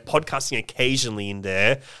there, podcasting occasionally in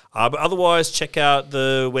there. But otherwise, check out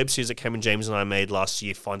the web series that Cameron James and I made last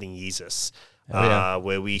year, Finding Jesus.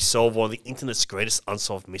 Where we solve one of the internet's greatest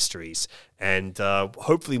unsolved mysteries. And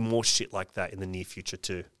hopefully more shit like that in the near future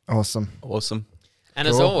too. Awesome. Awesome. And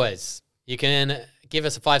as always, you can give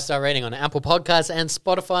us a 5-star rating on Apple Podcasts and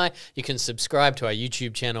Spotify. You can subscribe to our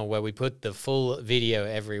YouTube channel where we put the full video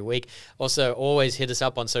every week. Also, always hit us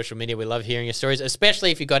up on social media. We love hearing your stories,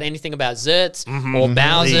 especially if you've got anything about Zerts or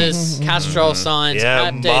Bowser's, Castrol signs,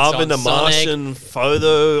 Yeah, updates Marvin on the Sonic. Martian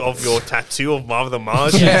photo of your tattoo of Marvin the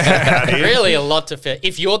Martian. Out here. Really a lot to fit.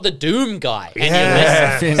 If you're the Doom guy and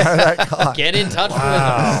Yeah. If you know that guy. get in touch with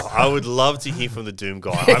us. Wow, I would love to hear from the Doom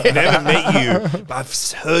guy. I've never met you, but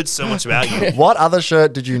I've heard so much about you. What other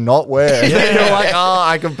shirt did you not wear? You're like,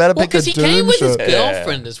 I can better Well, pick a because he came Doom with his shirt.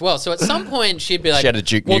 girlfriend as well. So at some point she'd be like, She had a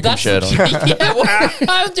Duke well, Nukem that's- shirt on. Yeah, well,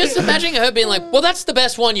 I'm just imagining her being like, well, that's the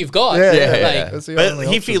best one you've got. Yeah, Yeah, Like, yeah. That's the But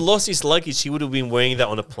only if he option. lost his luggage, he would have been wearing that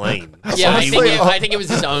on a plane. Yeah, Honestly, I think it was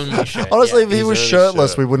his only shirt. Honestly, yeah. if he His was only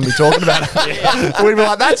shirtless, shirt. we wouldn't be talking about it. We'd be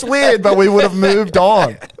like, that's weird, but we would have moved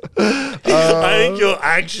on. I think you're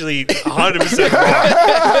actually 100%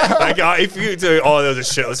 right. Like, if you do, there was a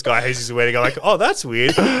shirtless guy who's just wearing, I'm like, oh, that's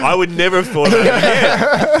weird. I would never have thought of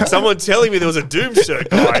that again. Someone telling me there was a Doom shirt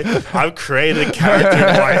guy, I've created a character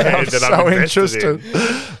in my head that I'm so invested in.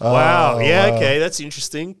 interested. Wow. Yeah, wow. okay, that's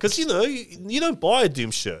interesting. Because, you don't buy a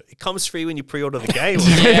Doom shirt. It comes free when you pre-order the game.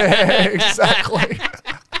 Yeah, exactly.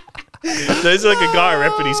 There's like a guy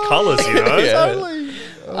repping his colours, Totally.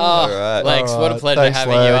 Oh, right. Lex, what a Alright, pleasure thanks,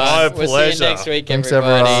 having Lex. you My on. We'll see pleasure. you next week, Thanks,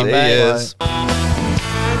 everybody. everyone. Bye. Yes.